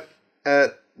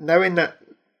knowing that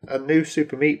a new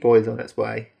Super Meat Boy is on its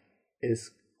way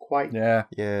is quite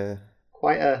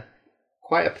quite a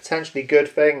potentially good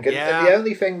thing. And the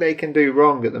only thing they can do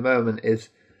wrong at the moment is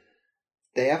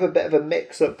they have a bit of a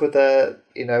mix up with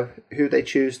who they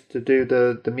choose to do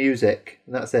the music,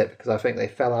 and that's it. Because I think they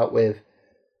fell out with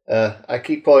I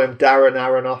keep calling him Darren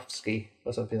Aronofsky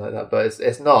or something like that, but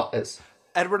it's not. It's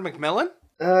Edward McMillan.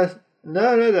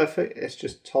 No, I think it's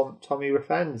just Tommy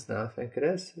Refens now. I think it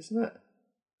is, isn't it?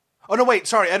 Oh no, wait,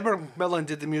 sorry. Edward McMillan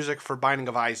did the music for Binding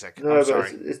of Isaac. No, I'm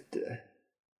sorry.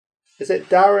 Is it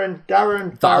Darren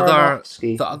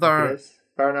Aronofsky? The other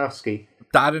Aronofsky.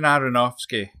 Darren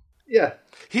Aronofsky. Yeah.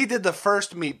 He did the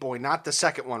first Meat Boy, not the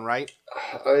second one, right?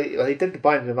 He did the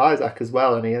Binding of Isaac as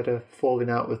well, and he had a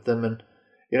falling out with them, and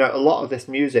a lot of this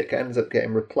music ends up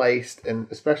getting replaced, and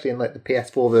especially in like the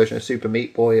PS4 version of Super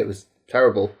Meat Boy, it was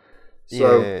terrible.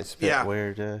 So, yeah, it's a bit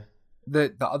weird.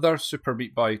 The other Super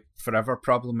Meat Boy Forever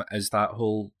problem is that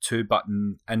whole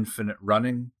 2-button infinite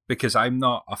running, because I'm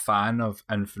not a fan of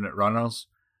infinite runners.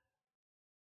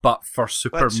 But for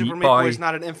Super Meat Boy is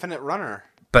not an infinite runner.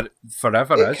 But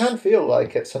Forever it is. Can feel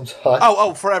like it sometimes.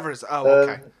 Oh, Forever is. Oh,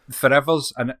 okay.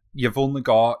 Forever's, and you've only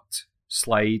got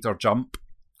slide or jump,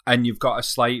 and you've got a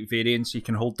slight variance. You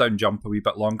can hold down jump a wee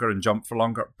bit longer and jump for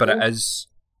longer, but it is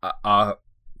a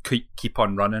keep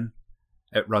on running.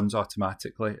 It runs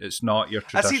automatically. It's not your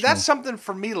traditional. See, that's something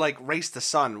for me like Race the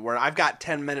Sun, where I've got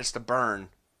 10 minutes to burn.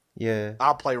 Yeah.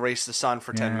 I'll play Race the Sun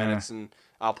for 10 minutes, and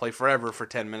I'll play Forever for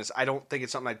 10 minutes. I don't think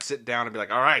it's something I'd sit down and be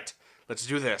like, all right, let's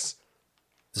do this.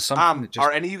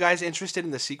 Are any of you guys interested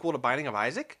in the sequel to Binding of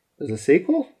Isaac? There's a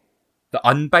sequel? The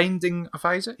Unbinding of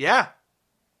Isaac? Yeah.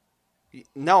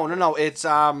 No. It's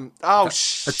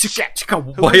shit. A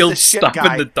wild stab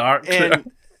in the dark.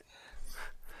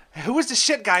 Who was the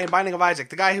shit guy in Binding of Isaac?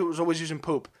 The guy who was always using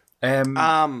poop. It's a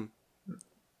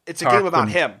Tarquin. game about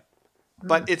him,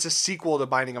 but it's a sequel to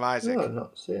Binding of Isaac. No, I'm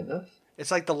not seeing this.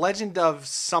 It's like The Legend of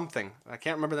something. I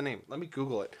can't remember the name. Let me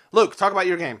Google it. Luke, talk about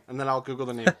your game, and then I'll Google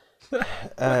the name.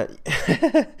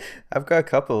 I've got a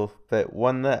couple, but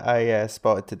one that I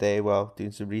spotted today while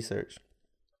doing some research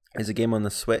is a game on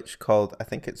the Switch called, I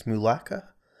think it's Mulaka.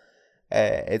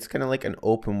 It's kind of like an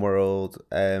open world.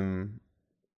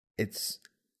 Its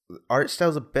art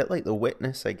style's a bit like The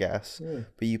Witness, I guess,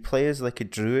 but you play as like a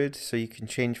druid, so you can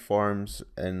change forms,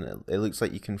 and it looks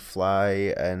like you can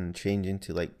fly and change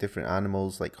into like different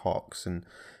animals like hawks and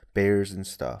bears and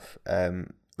stuff.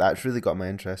 That's really got my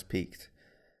interest peaked.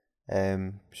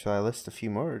 Shall I list a few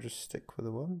more or just stick with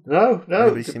the one? No.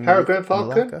 Peregrine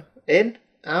Falcon? Mulaka? In?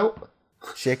 Out?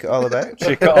 Shake it all about?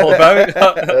 Shake it all about.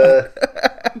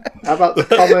 How about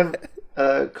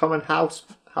the common house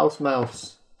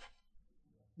mouse?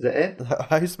 Is it in?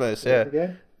 House mouse,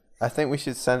 yeah. I think we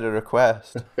should send a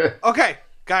request. Okay,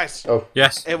 guys. Oh.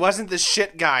 Yes. It wasn't the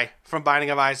shit guy from Binding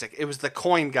of Isaac. It was the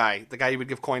coin guy, the guy you would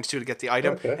give coins to get the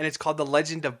item, and it's called The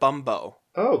Legend of Bumbo.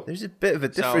 Oh. There's a bit of a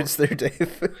difference there,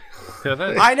 Dave.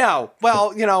 I know.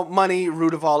 Well, money,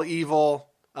 root of all evil.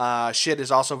 Shit is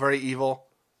also very evil.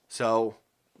 So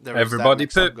there was everybody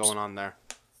that mix-up poops going on there.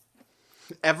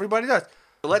 Everybody does.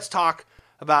 So let's talk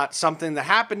about something that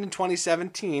happened in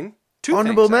 2017.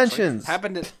 Honorable mentions.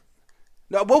 Happened in...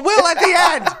 No, but Will at the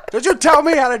end. Don't you tell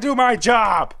me how to do my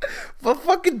job. Well,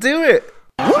 fucking do it.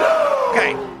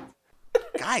 Okay.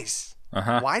 Guys,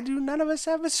 why do none of us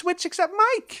have a Switch except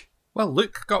Mike? Well,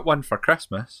 Luke got one for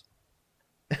Christmas.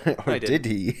 Or did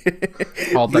he?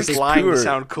 Oh, He's lying to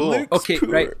sound cool. Okay,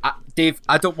 right. Dave,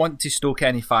 I don't want to stoke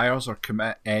any fires or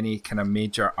commit any kind of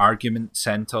major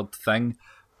argument-centered thing,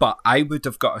 but I would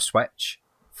have got a Switch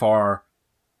for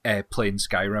playing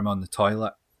Skyrim on the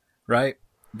toilet, right?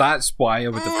 That's why I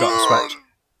would have got a Switch.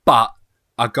 But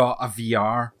I got a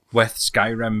VR with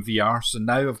Skyrim VR, so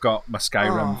now I've got my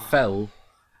Skyrim fill.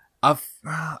 I'll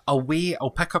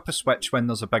pick up a Switch when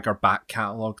there's a bigger back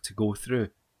catalogue to go through.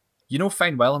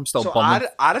 Fine well, I'm still burning.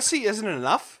 Odyssey isn't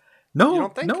enough? No, you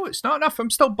don't think? No, it's not enough. I'm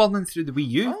still burning through the Wii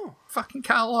U fucking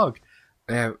catalogue.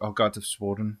 Oh God, I've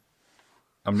sworn.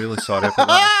 I'm really sorry about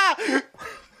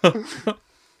that.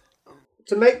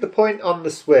 to make the point on the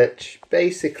Switch,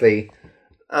 basically,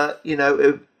 for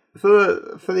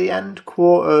the end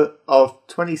quarter of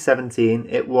 2017,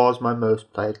 it was my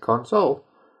most played console,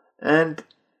 and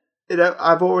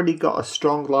I've already got a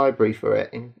strong library for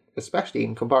it, especially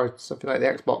in comparison to something like the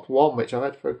Xbox One, which I've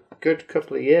had for a good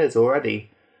couple of years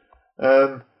already.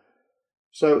 So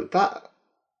that,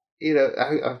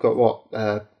 I've got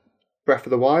Breath of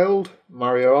the Wild,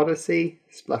 Mario Odyssey,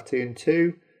 Splatoon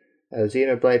 2,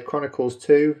 Xenoblade Chronicles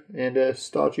 2, and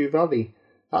Stardew Valley.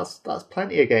 That's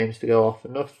plenty of games to go off.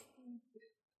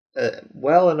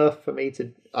 Well enough for me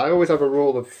to... I always have a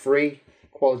rule of 3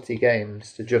 quality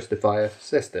games to justify a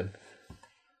system.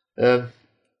 And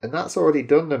that's already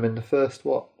done them in the first,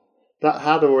 That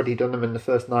had already done them in the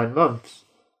first 9 months.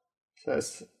 So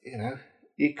it's,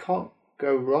 you can't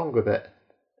go wrong with it.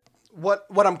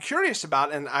 What I'm curious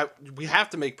about, and we have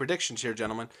to make predictions here,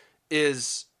 gentlemen,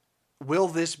 is will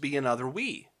this be another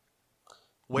Wii?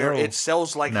 Where it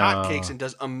sells like hotcakes and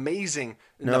does amazing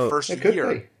in the first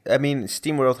year. I mean,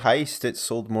 SteamWorld Heist, it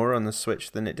sold more on the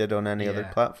Switch than it did on any other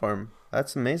platform.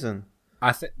 That's amazing.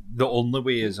 I think the only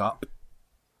way is up.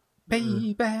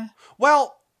 Baby.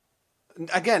 Well,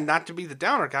 again, not to be the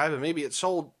downer guy, but maybe it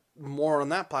sold more on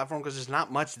that platform because there's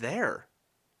not much there.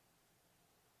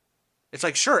 It's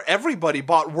like, sure, everybody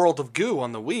bought World of Goo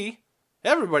on the Wii.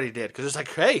 Everybody did, because it's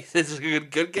like, hey, this is a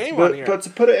good game on here. But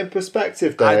to put it in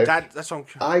perspective, Dave, that's what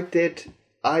I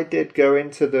did go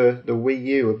into the Wii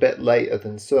U a bit later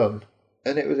than some,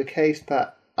 and it was a case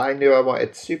that I knew I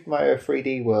wanted Super Mario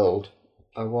 3D World,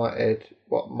 I wanted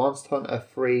Monster Hunter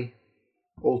 3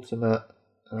 Ultimate,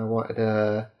 and I wanted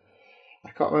I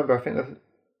can't remember. I think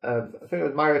it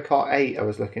was Mario Kart 8 I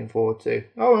was looking forward to.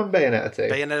 Oh, and Bayonetta 2.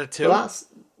 Bayonetta 2.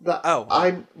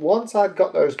 Once I'd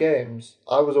got those games,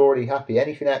 I was already happy.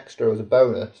 Anything extra was a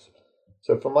bonus.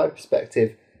 So from my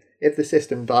perspective, if the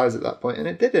system dies at that point, and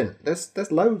it didn't,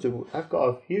 there's loads of. I've got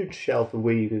a huge shelf of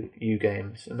Wii U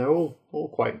games, and they're all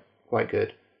quite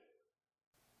good.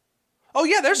 Oh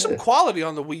yeah, there's some quality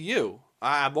on the Wii U.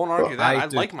 I won't argue that. I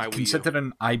like my Wii U.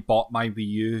 Considering I bought my Wii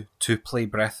U to play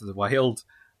Breath of the Wild,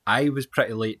 I was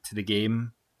pretty late to the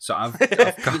game. So I've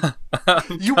got...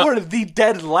 You were the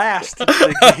dead last to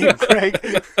the game, Craig.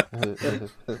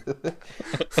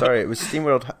 Sorry, it was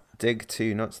SteamWorld Dig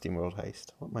 2, not SteamWorld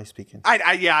Heist. What am I speaking?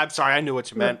 I'm sorry, I knew what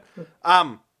you meant.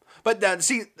 But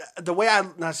see, the way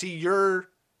I see your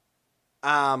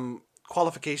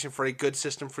qualification for a good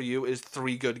system for you is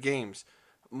 3 good games.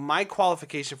 My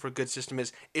qualification for a good system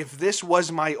is, if this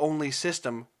was my only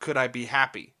system, could I be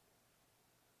happy?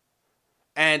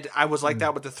 And I was like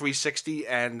that with the 360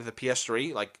 and the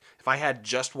PS3. Like, if I had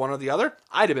just one or the other,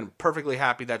 I'd have been perfectly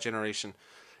happy that generation.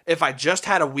 If I just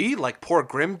had a Wii, like poor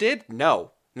Grim did, I'd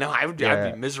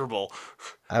be miserable.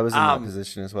 I was in that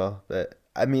position as well. But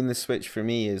I mean, the Switch for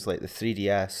me is like the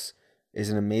 3DS is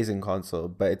an amazing console,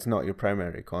 but it's not your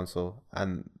primary console.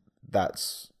 And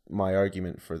that's my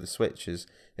argument for the Switch is,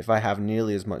 if I have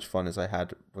nearly as much fun as I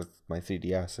had with my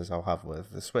 3DS as I'll have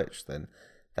with the Switch, then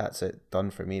that's it,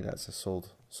 done for me. That's a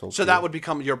sold. So deal. That would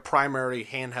become your primary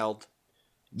handheld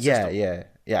system. Yeah.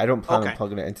 I don't plan on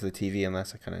plugging it into the TV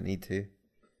unless I kind of need to.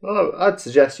 Well, I'd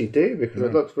suggest you do, because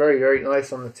it looks very, very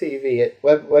nice on the TV,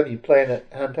 whether you're playing it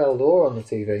handheld or on the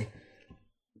TV.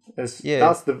 That's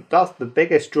the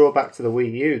biggest drawback to the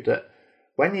Wii U, that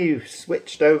when you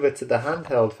switched over to the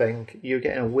handheld thing, you were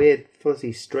getting a weird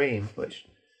fuzzy stream, which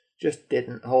just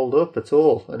didn't hold up at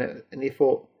all. And you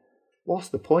thought, what's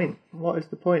the point? What is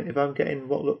the point if I'm getting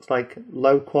what looks like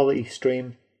low quality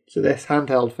stream to this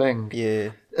handheld thing?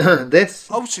 Yeah.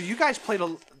 So you guys played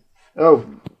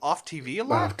off TV a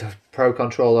lot? The Pro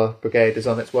Controller Brigade is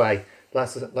on its way.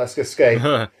 Let's escape.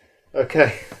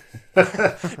 Okay.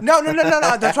 No.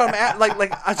 That's what I'm at.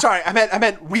 I'm sorry. I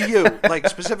meant Wii U. Like,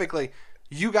 specifically,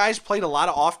 you guys played a lot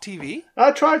of off TV.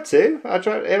 I tried to.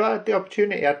 If I had the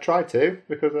opportunity, I'd try to,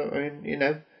 because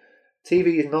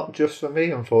TV is not just for me,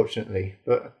 unfortunately.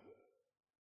 But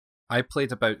I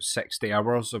played about 60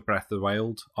 hours of Breath of the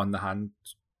Wild on the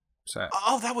handset.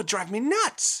 Oh, that would drive me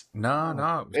nuts.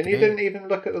 No. And you didn't even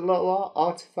look at the little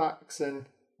artifacts and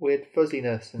weird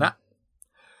fuzziness. Nah.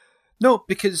 No,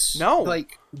 because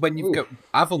like when you've got,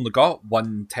 I've only got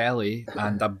one telly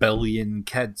and a billion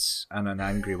kids and an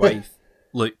angry wife.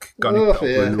 Look, gonna put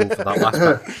a rule for that last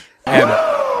bit.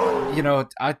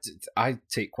 I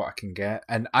take what I can get,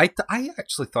 and I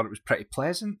actually thought it was pretty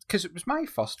pleasant because it was my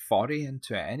first foray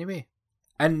into it anyway,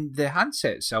 and the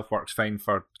handset itself works fine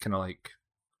for kind of like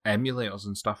emulators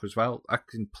and stuff as well. I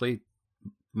can play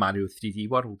Mario 3D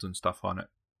World and stuff on it.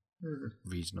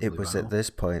 reasonably It was well. at this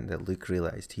point that Luke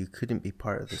realized he couldn't be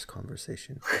part of this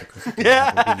conversation. because he didn't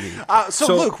have a Yeah. Wii U.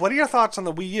 So, Luke, what are your thoughts on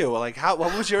the Wii U? Like,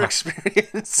 what was your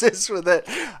experiences with it?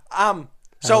 Hello,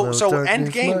 So darkness,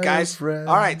 Endgame, my guys. friend.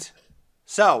 All right.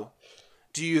 So,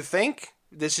 do you think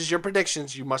this is your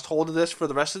predictions? You must hold to this for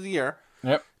the rest of the year.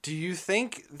 Yep. Do you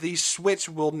think the Switch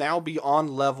will now be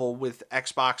on level with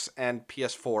Xbox and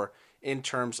PS4 in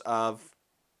terms of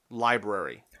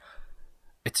library?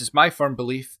 It is my firm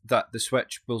belief that the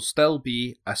Switch will still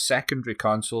be a secondary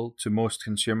console to most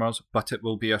consumers, but it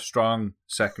will be a strong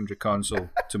secondary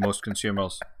console to most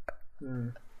consumers.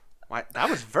 Why, that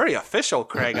was very official,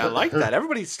 Craig. I like that.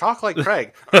 Everybody's talk like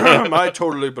Craig. I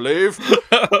totally believe.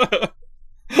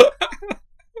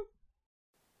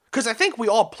 Because I think we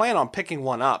all plan on picking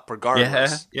one up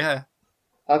regardless. Yeah.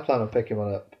 I plan on picking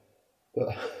one up.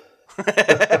 But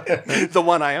The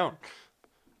one I own.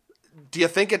 Do you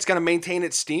think it's going to maintain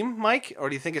its steam, Mike, or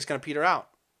do you think it's going to peter out?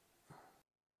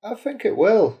 I think it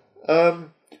will. I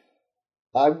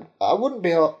wouldn't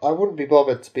be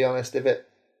bothered, to be honest, if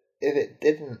it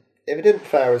didn't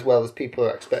fare as well as people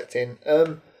are expecting.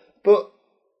 But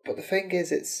the thing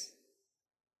is,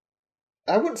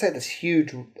 I wouldn't say there's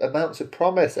huge amounts of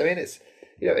promise. I mean,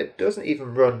 it doesn't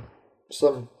even run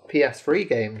some PS3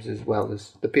 games as well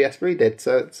as the PS3 did,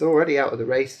 so it's already out of the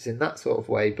races in that sort of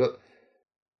way. But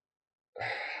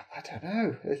I don't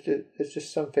know. There's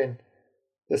just something.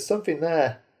 There's something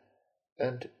there,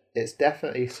 and it's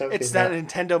definitely something. It's that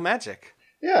Nintendo magic.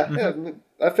 Yeah, yeah.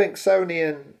 I think Sony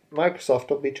and Microsoft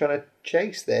will be trying to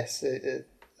chase this.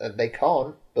 They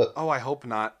can't, but Oh, I hope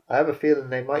not. I have a feeling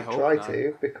they might hope try not.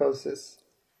 to, because it's.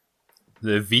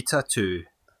 The Vita 2.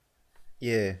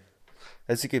 Yeah,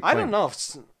 that's a good point. I don't know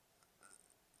if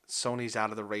Sony's out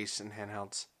of the race in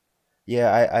handhelds.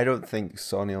 Yeah, I don't think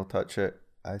Sony will touch it.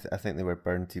 I think they were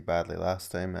burned too badly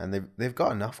last time, and they've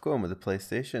got enough going with the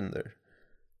PlayStation.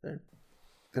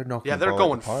 They're knocking. Yeah, they're the ball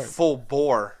going apart. full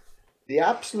bore. The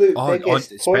absolute biggest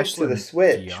point especially to the in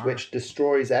Switch, VR. which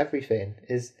destroys everything,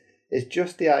 is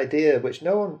just the idea, which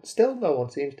no one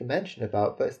seems to mention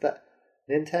about, but it's that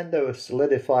Nintendo is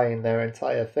solidifying their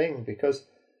entire thing. Because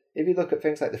if you look at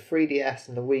things like the 3DS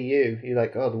and the Wii U, you're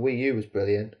like, oh, the Wii U was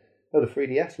brilliant, oh, the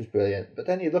 3DS was brilliant. But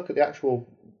then you look at the actual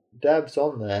devs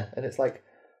on there, and it's like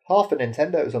half of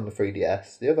Nintendo's on the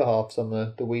 3DS, the other half's on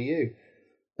the Wii U.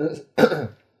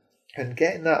 And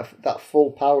getting that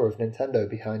full power of Nintendo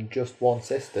behind just one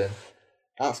system,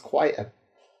 that's quite a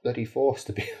bloody force,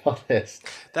 to be honest.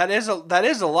 That is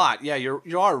a lot. Yeah,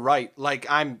 you are right. Like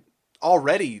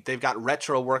they've got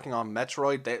Retro working on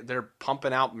Metroid. They're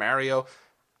pumping out Mario.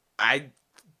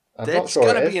 It's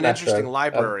going to be an interesting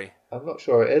library. I'm not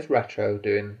sure it is Retro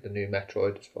doing the new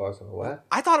Metroid, as far as I'm aware.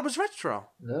 I thought it was Retro.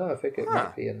 No, I think it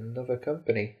might be another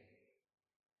company.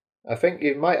 I think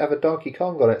you might have a Donkey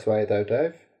Kong on its way, though,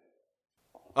 Dave.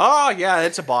 Oh yeah,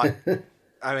 it's a bot.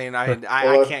 I mean,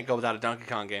 I can't go without a Donkey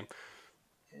Kong game.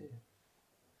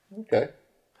 Okay.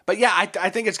 But yeah, I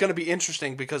think it's going to be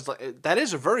interesting, because that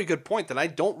is a very good point that I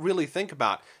don't really think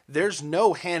about. There's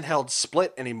no handheld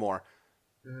split anymore.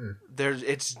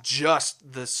 It's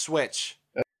just the Switch.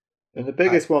 And the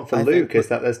biggest one for I Luke think is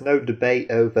that there's no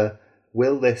debate over,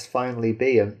 will this finally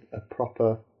be a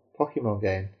proper Pokemon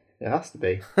game? It has to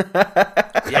be.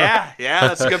 Yeah,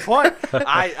 that's a good point.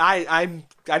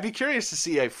 I'd be curious to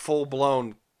see a full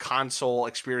blown console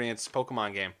experience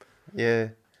Pokemon game. Yeah,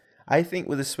 I think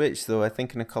with the Switch though, I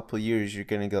think in a couple of years you're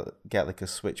gonna get like a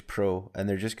Switch Pro, and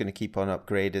they're just gonna keep on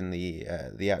upgrading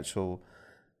the actual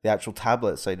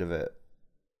tablet side of it.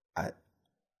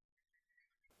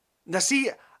 Now, see,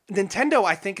 Nintendo,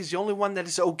 I think, is the only one that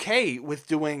is okay with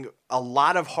doing a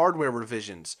lot of hardware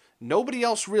revisions. Nobody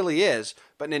else really is.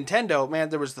 But Nintendo, man,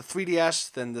 there was the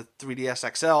 3DS, then the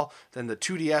 3DS XL, then the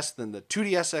 2DS, then the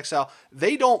 2DS XL.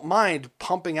 They don't mind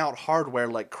pumping out hardware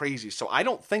like crazy. So I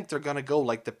don't think they're going to go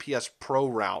like the PS Pro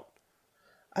route.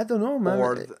 I don't know, man.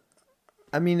 Or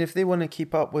I mean, if they want to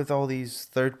keep up with all these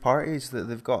third parties that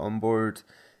they've got on board,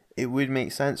 it would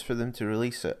make sense for them to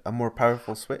release a more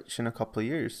powerful Switch in a couple of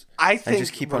years. I think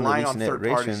just keep on relying on releasing third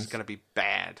parties is iterations. going to be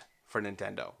bad for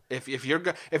Nintendo. If you're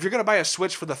going to buy a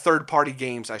Switch for the third party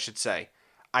games, I should say,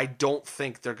 I don't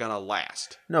think they're going to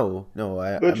last. No,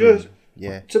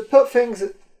 yeah. To put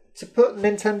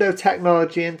Nintendo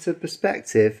technology into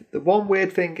perspective, the one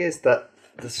weird thing is that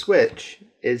the Switch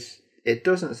it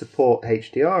doesn't support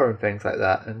HDR and things like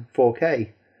that and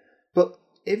 4K. But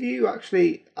if you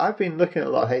I've been looking at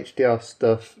a lot of HDR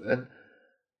stuff, and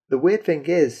the weird thing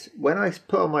is, when I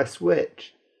put on my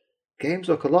Switch, games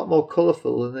look a lot more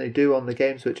colourful than they do on the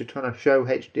games which are trying to show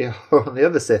HDR on the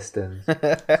other systems.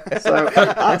 So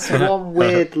that's one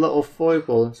weird little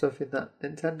foible and something that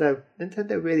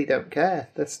Nintendo really don't care.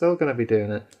 They're still going to be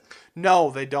doing it.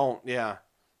 No, they don't. Yeah,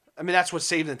 I mean that's what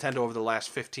saved Nintendo over the last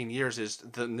 15 years is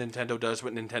the Nintendo does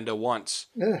what Nintendo wants.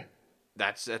 Yeah.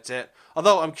 That's it.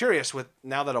 Although I'm curious with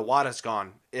now that Iwata's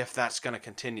gone, if that's going to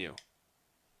continue.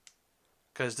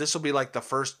 Because this will be like the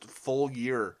first full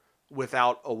year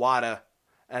without Iwata,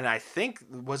 and I think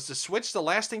was the Switch the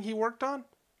last thing he worked on?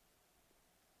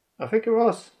 I think it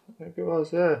was.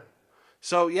 Yeah.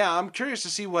 So yeah, I'm curious to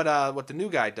see what the new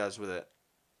guy does with it.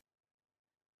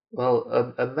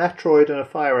 Well, a Metroid and a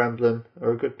Fire Emblem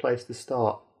are a good place to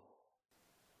start.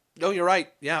 Oh, you're right.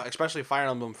 Yeah, especially Fire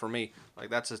Emblem for me. Like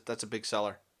that's a big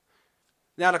seller.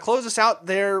 Now to close us out,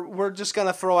 we're just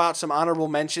gonna throw out some honorable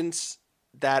mentions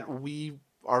that we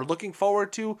are looking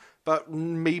forward to, but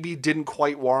maybe didn't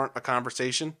quite warrant a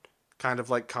conversation, kind of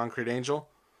like Concrete Angel.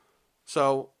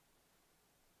 So,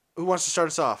 who wants to start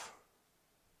us off?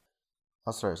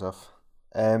 I'll start us off.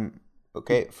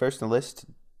 Okay, first on the list,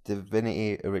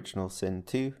 Divinity Original Sin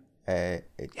 2.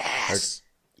 Yes!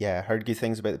 Heard good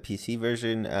things about the PC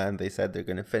version, and they said they're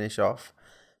going to finish off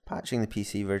patching the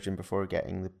PC version before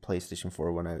getting the PlayStation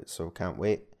 4 one out, so can't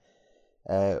wait.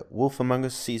 Wolf Among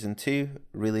Us Season 2,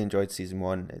 really enjoyed Season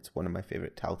 1, it's one of my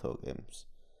favourite Telltale games.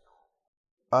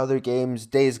 Other games,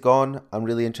 Days Gone, I'm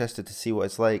really interested to see what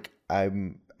it's like. I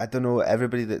don't know,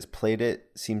 everybody that's played it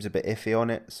seems a bit iffy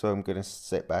on it, so I'm going to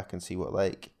sit back and see what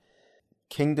like.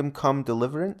 Kingdom Come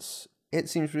Deliverance, it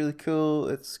seems really cool,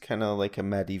 it's kind of like a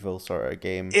medieval sort of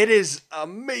game. It is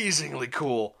amazingly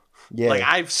cool. Yeah. Like,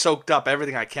 I've soaked up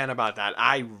everything I can about that.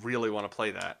 I really want to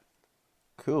play that.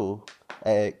 Cool.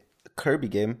 Kirby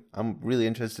game. I'm really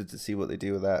interested to see what they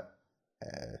do with that.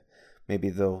 Maybe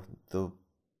they'll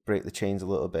break the chains a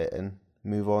little bit and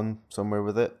move on somewhere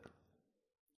with it.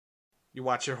 You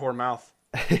watch your whore mouth.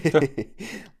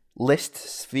 List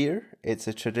Sphere. It's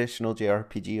a traditional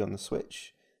JRPG on the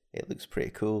Switch. It looks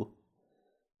pretty cool.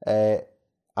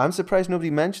 I'm surprised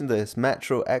nobody mentioned this.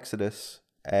 Metro Exodus.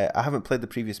 I haven't played the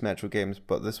previous Metro games,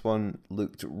 but this one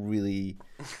looked really...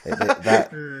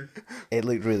 it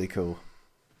looked really cool.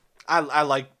 I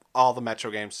like all the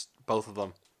Metro games, both of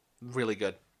them. Really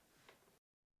good.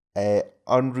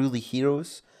 Unruly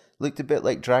Heroes looked a bit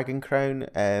like Dragon Crown.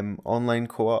 Online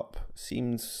co-op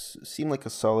seemed like a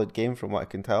solid game from what I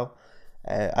can tell.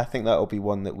 I think that'll be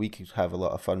one that we could have a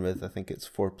lot of fun with. I think it's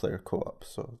 4-player co-op,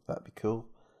 so that'd be cool.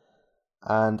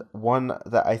 And one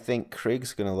that I think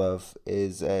Craig's going to love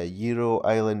is Euro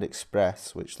Island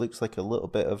Express, which looks like a little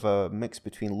bit of a mix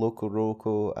between Loco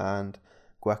Roco and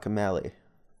Guacamelee.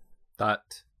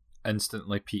 That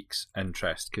instantly piques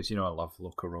interest, because, you know, I love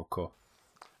Loco Roco.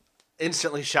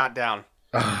 Instantly shot down.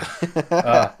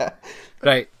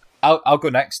 Right, I'll go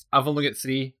next. I've only got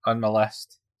 3 on my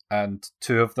list, and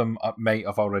 2 of them might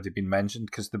have already been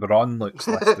mentioned, because they were on Luke's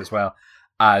list as well,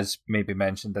 as maybe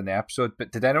mentioned in the episode.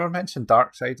 But did anyone mention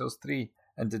Darksiders 3?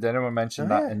 And did anyone mention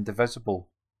that Indivisible?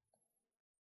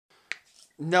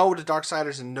 No to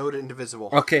Darksiders and no to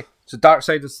Indivisible. Okay, so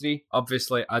Darksiders 3,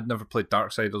 obviously, I'd never played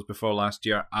Darksiders before last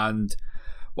year, and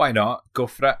why not? Go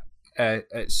for it.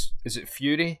 Is it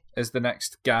Fury is the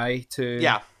next guy to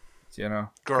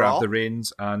grab the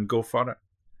reins and go for it?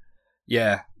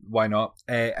 Yeah, why not?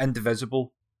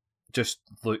 Indivisible just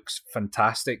looks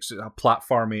fantastic. It's a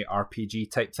platformy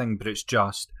RPG type thing, but it's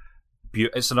just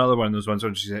beautiful. It's another one of those ones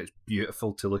where it's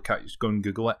beautiful to look at. Just go and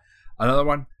Google it. Another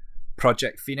one,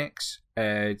 Project Phoenix.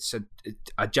 It's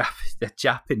a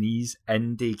Japanese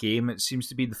indie game. It seems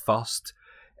to be the first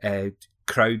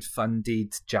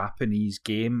crowd-funded Japanese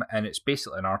game, and it's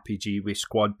basically an RPG with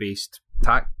squad-based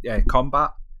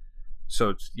combat. So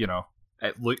it's, you know,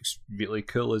 it looks really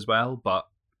cool as well, but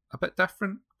a bit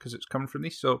different because it's coming from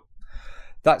these. So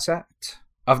that's it.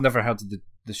 I've never heard of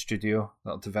the studio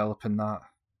that'll develop in that,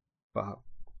 but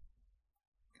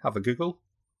have a Google.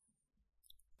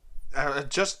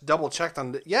 Just double checked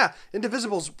on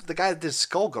Indivisible's the guy that did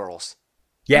Skullgirls.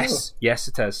 Yes, yes,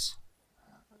 it is.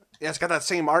 Yeah, it's got that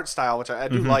same art style, which I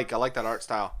do like. I like that art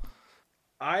style.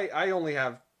 I only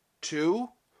have 2,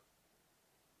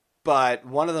 but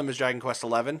one of them is Dragon Quest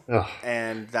XI,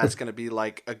 and that's going to be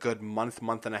like a good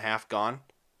month and a half gone.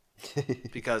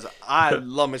 Because I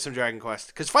love me some Dragon Quest.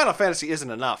 Because Final Fantasy isn't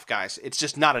enough, guys. It's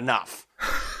just not enough.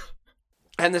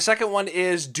 And the second one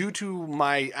is, due to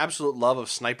my absolute love of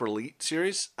Sniper Elite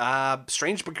series,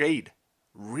 Strange Brigade.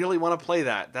 Really want to play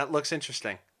that. That looks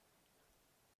interesting.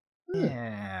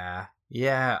 Yeah,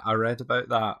 I read about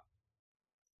that.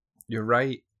 You're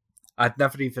right. I'd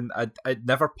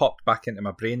never popped back into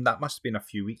my brain. That must have been a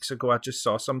few weeks ago. I just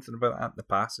saw something about that in the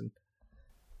passing.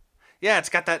 Yeah, it's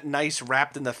got that nice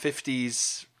wrapped in the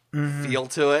 50s feel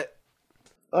to it.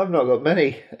 I've not got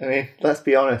many. I mean, let's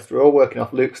be honest, we're all working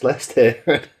off Luke's list here.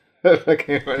 No,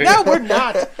 we're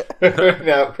not. We're running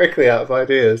out quickly out of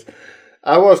ideas.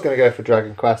 I was going to go for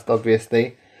Dragon Quest,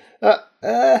 obviously. Well,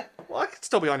 I could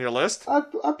still be on your list.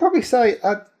 I'd probably say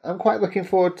I'm quite looking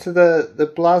forward to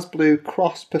the BlazBlue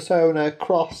cross Persona,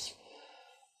 cross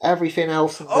everything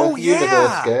else of the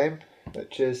universe game,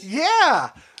 which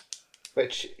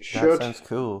should That sounds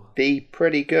cool. be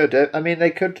pretty good. I mean,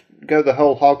 they could go the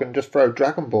whole hog and just throw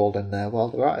Dragon Ball in there while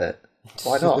they're at it.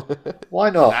 Why not? Why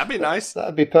not? That'd be nice.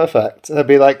 That'd be perfect. That'd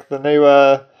be like the new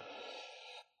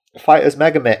Fighters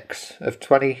Mega Mix of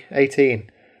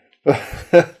 2018.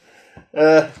 But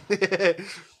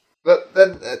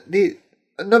then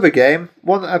another game,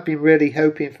 one that I've been really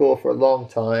hoping for a long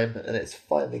time, and it's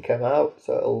finally come out,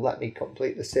 so it'll let me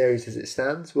complete the series as it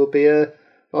stands, will be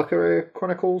Valkyria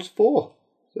Chronicles 4.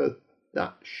 So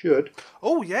that should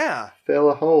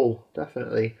fill a hole,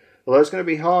 definitely. Although it's going to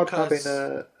be hard having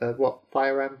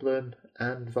Fire Emblem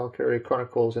and Valkyria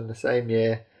Chronicles in the same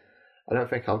year. I don't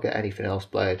think I'll get anything else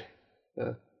played.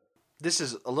 This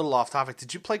is a little off topic.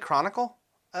 Did you play Chronicle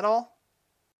at all?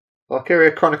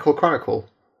 Valkyria Chronicle.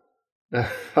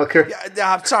 Valkyria...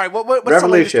 Yeah, I'm sorry. What's the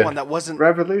latest one that wasn't...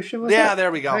 Revolution, was Yeah, it?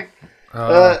 there we go.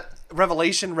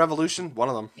 Revolution, one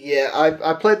of them. Yeah,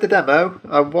 I played the demo.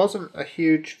 I wasn't a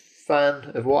huge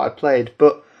fan of what I played,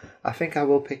 but I think I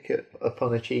will pick it up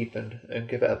on a cheap and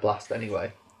give it a blast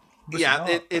anyway.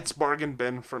 Yeah, it's bargain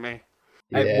bin for me.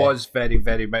 Yeah. It was very,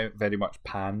 very, very much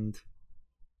panned.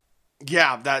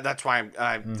 Yeah, that's why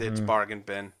it's bargain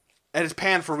bin. And it's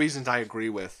panned for reasons I agree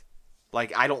with.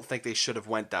 Like, I don't think they should have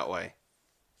went that way.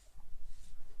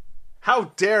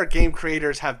 How dare game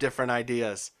creators have different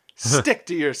ideas? Stick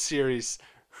to your series.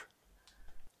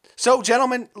 So,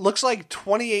 gentlemen, looks like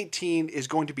 2018 is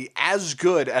going to be as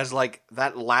good as like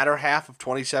that latter half of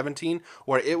 2017,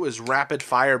 where it was rapid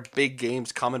fire, big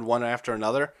games coming one after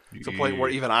another, to the point where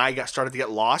even I started to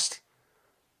get lost.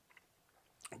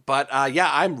 But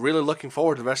I'm really looking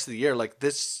forward to the rest of the year. Like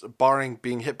this, barring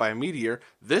being hit by a meteor,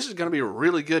 this is going to be a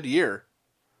really good year.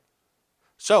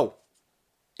 So,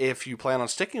 if you plan on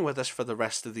sticking with us for the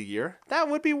rest of the year, that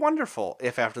would be wonderful.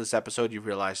 If after this episode you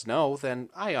realize no, then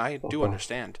I do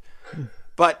understand.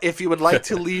 But if you would like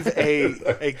to leave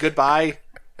a goodbye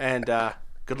and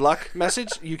good luck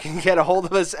message, you can get a hold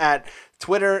of us at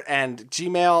Twitter and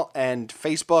Gmail and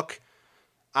Facebook.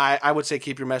 I would say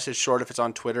keep your message short if it's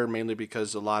on Twitter, mainly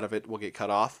because a lot of it will get cut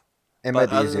off. It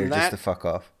might be easier just to fuck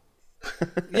off.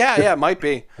 Yeah, it might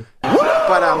be.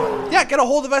 But get a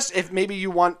hold of us if maybe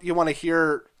you want to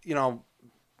hear,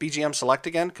 BGM Select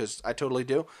again, because I totally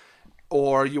do.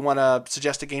 Or you want to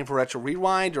suggest a game for Retro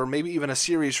Rewind, or maybe even a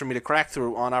series for me to crack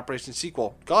through on Operation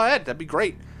Sequel. Go ahead, that'd be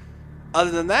great.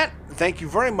 Other than that, thank you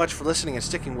very much for listening and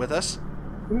sticking with us.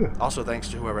 Also, thanks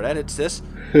to whoever edits this.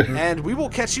 And we will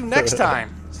catch you next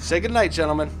time. Say goodnight,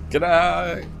 gentlemen. Good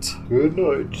night. Good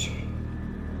night.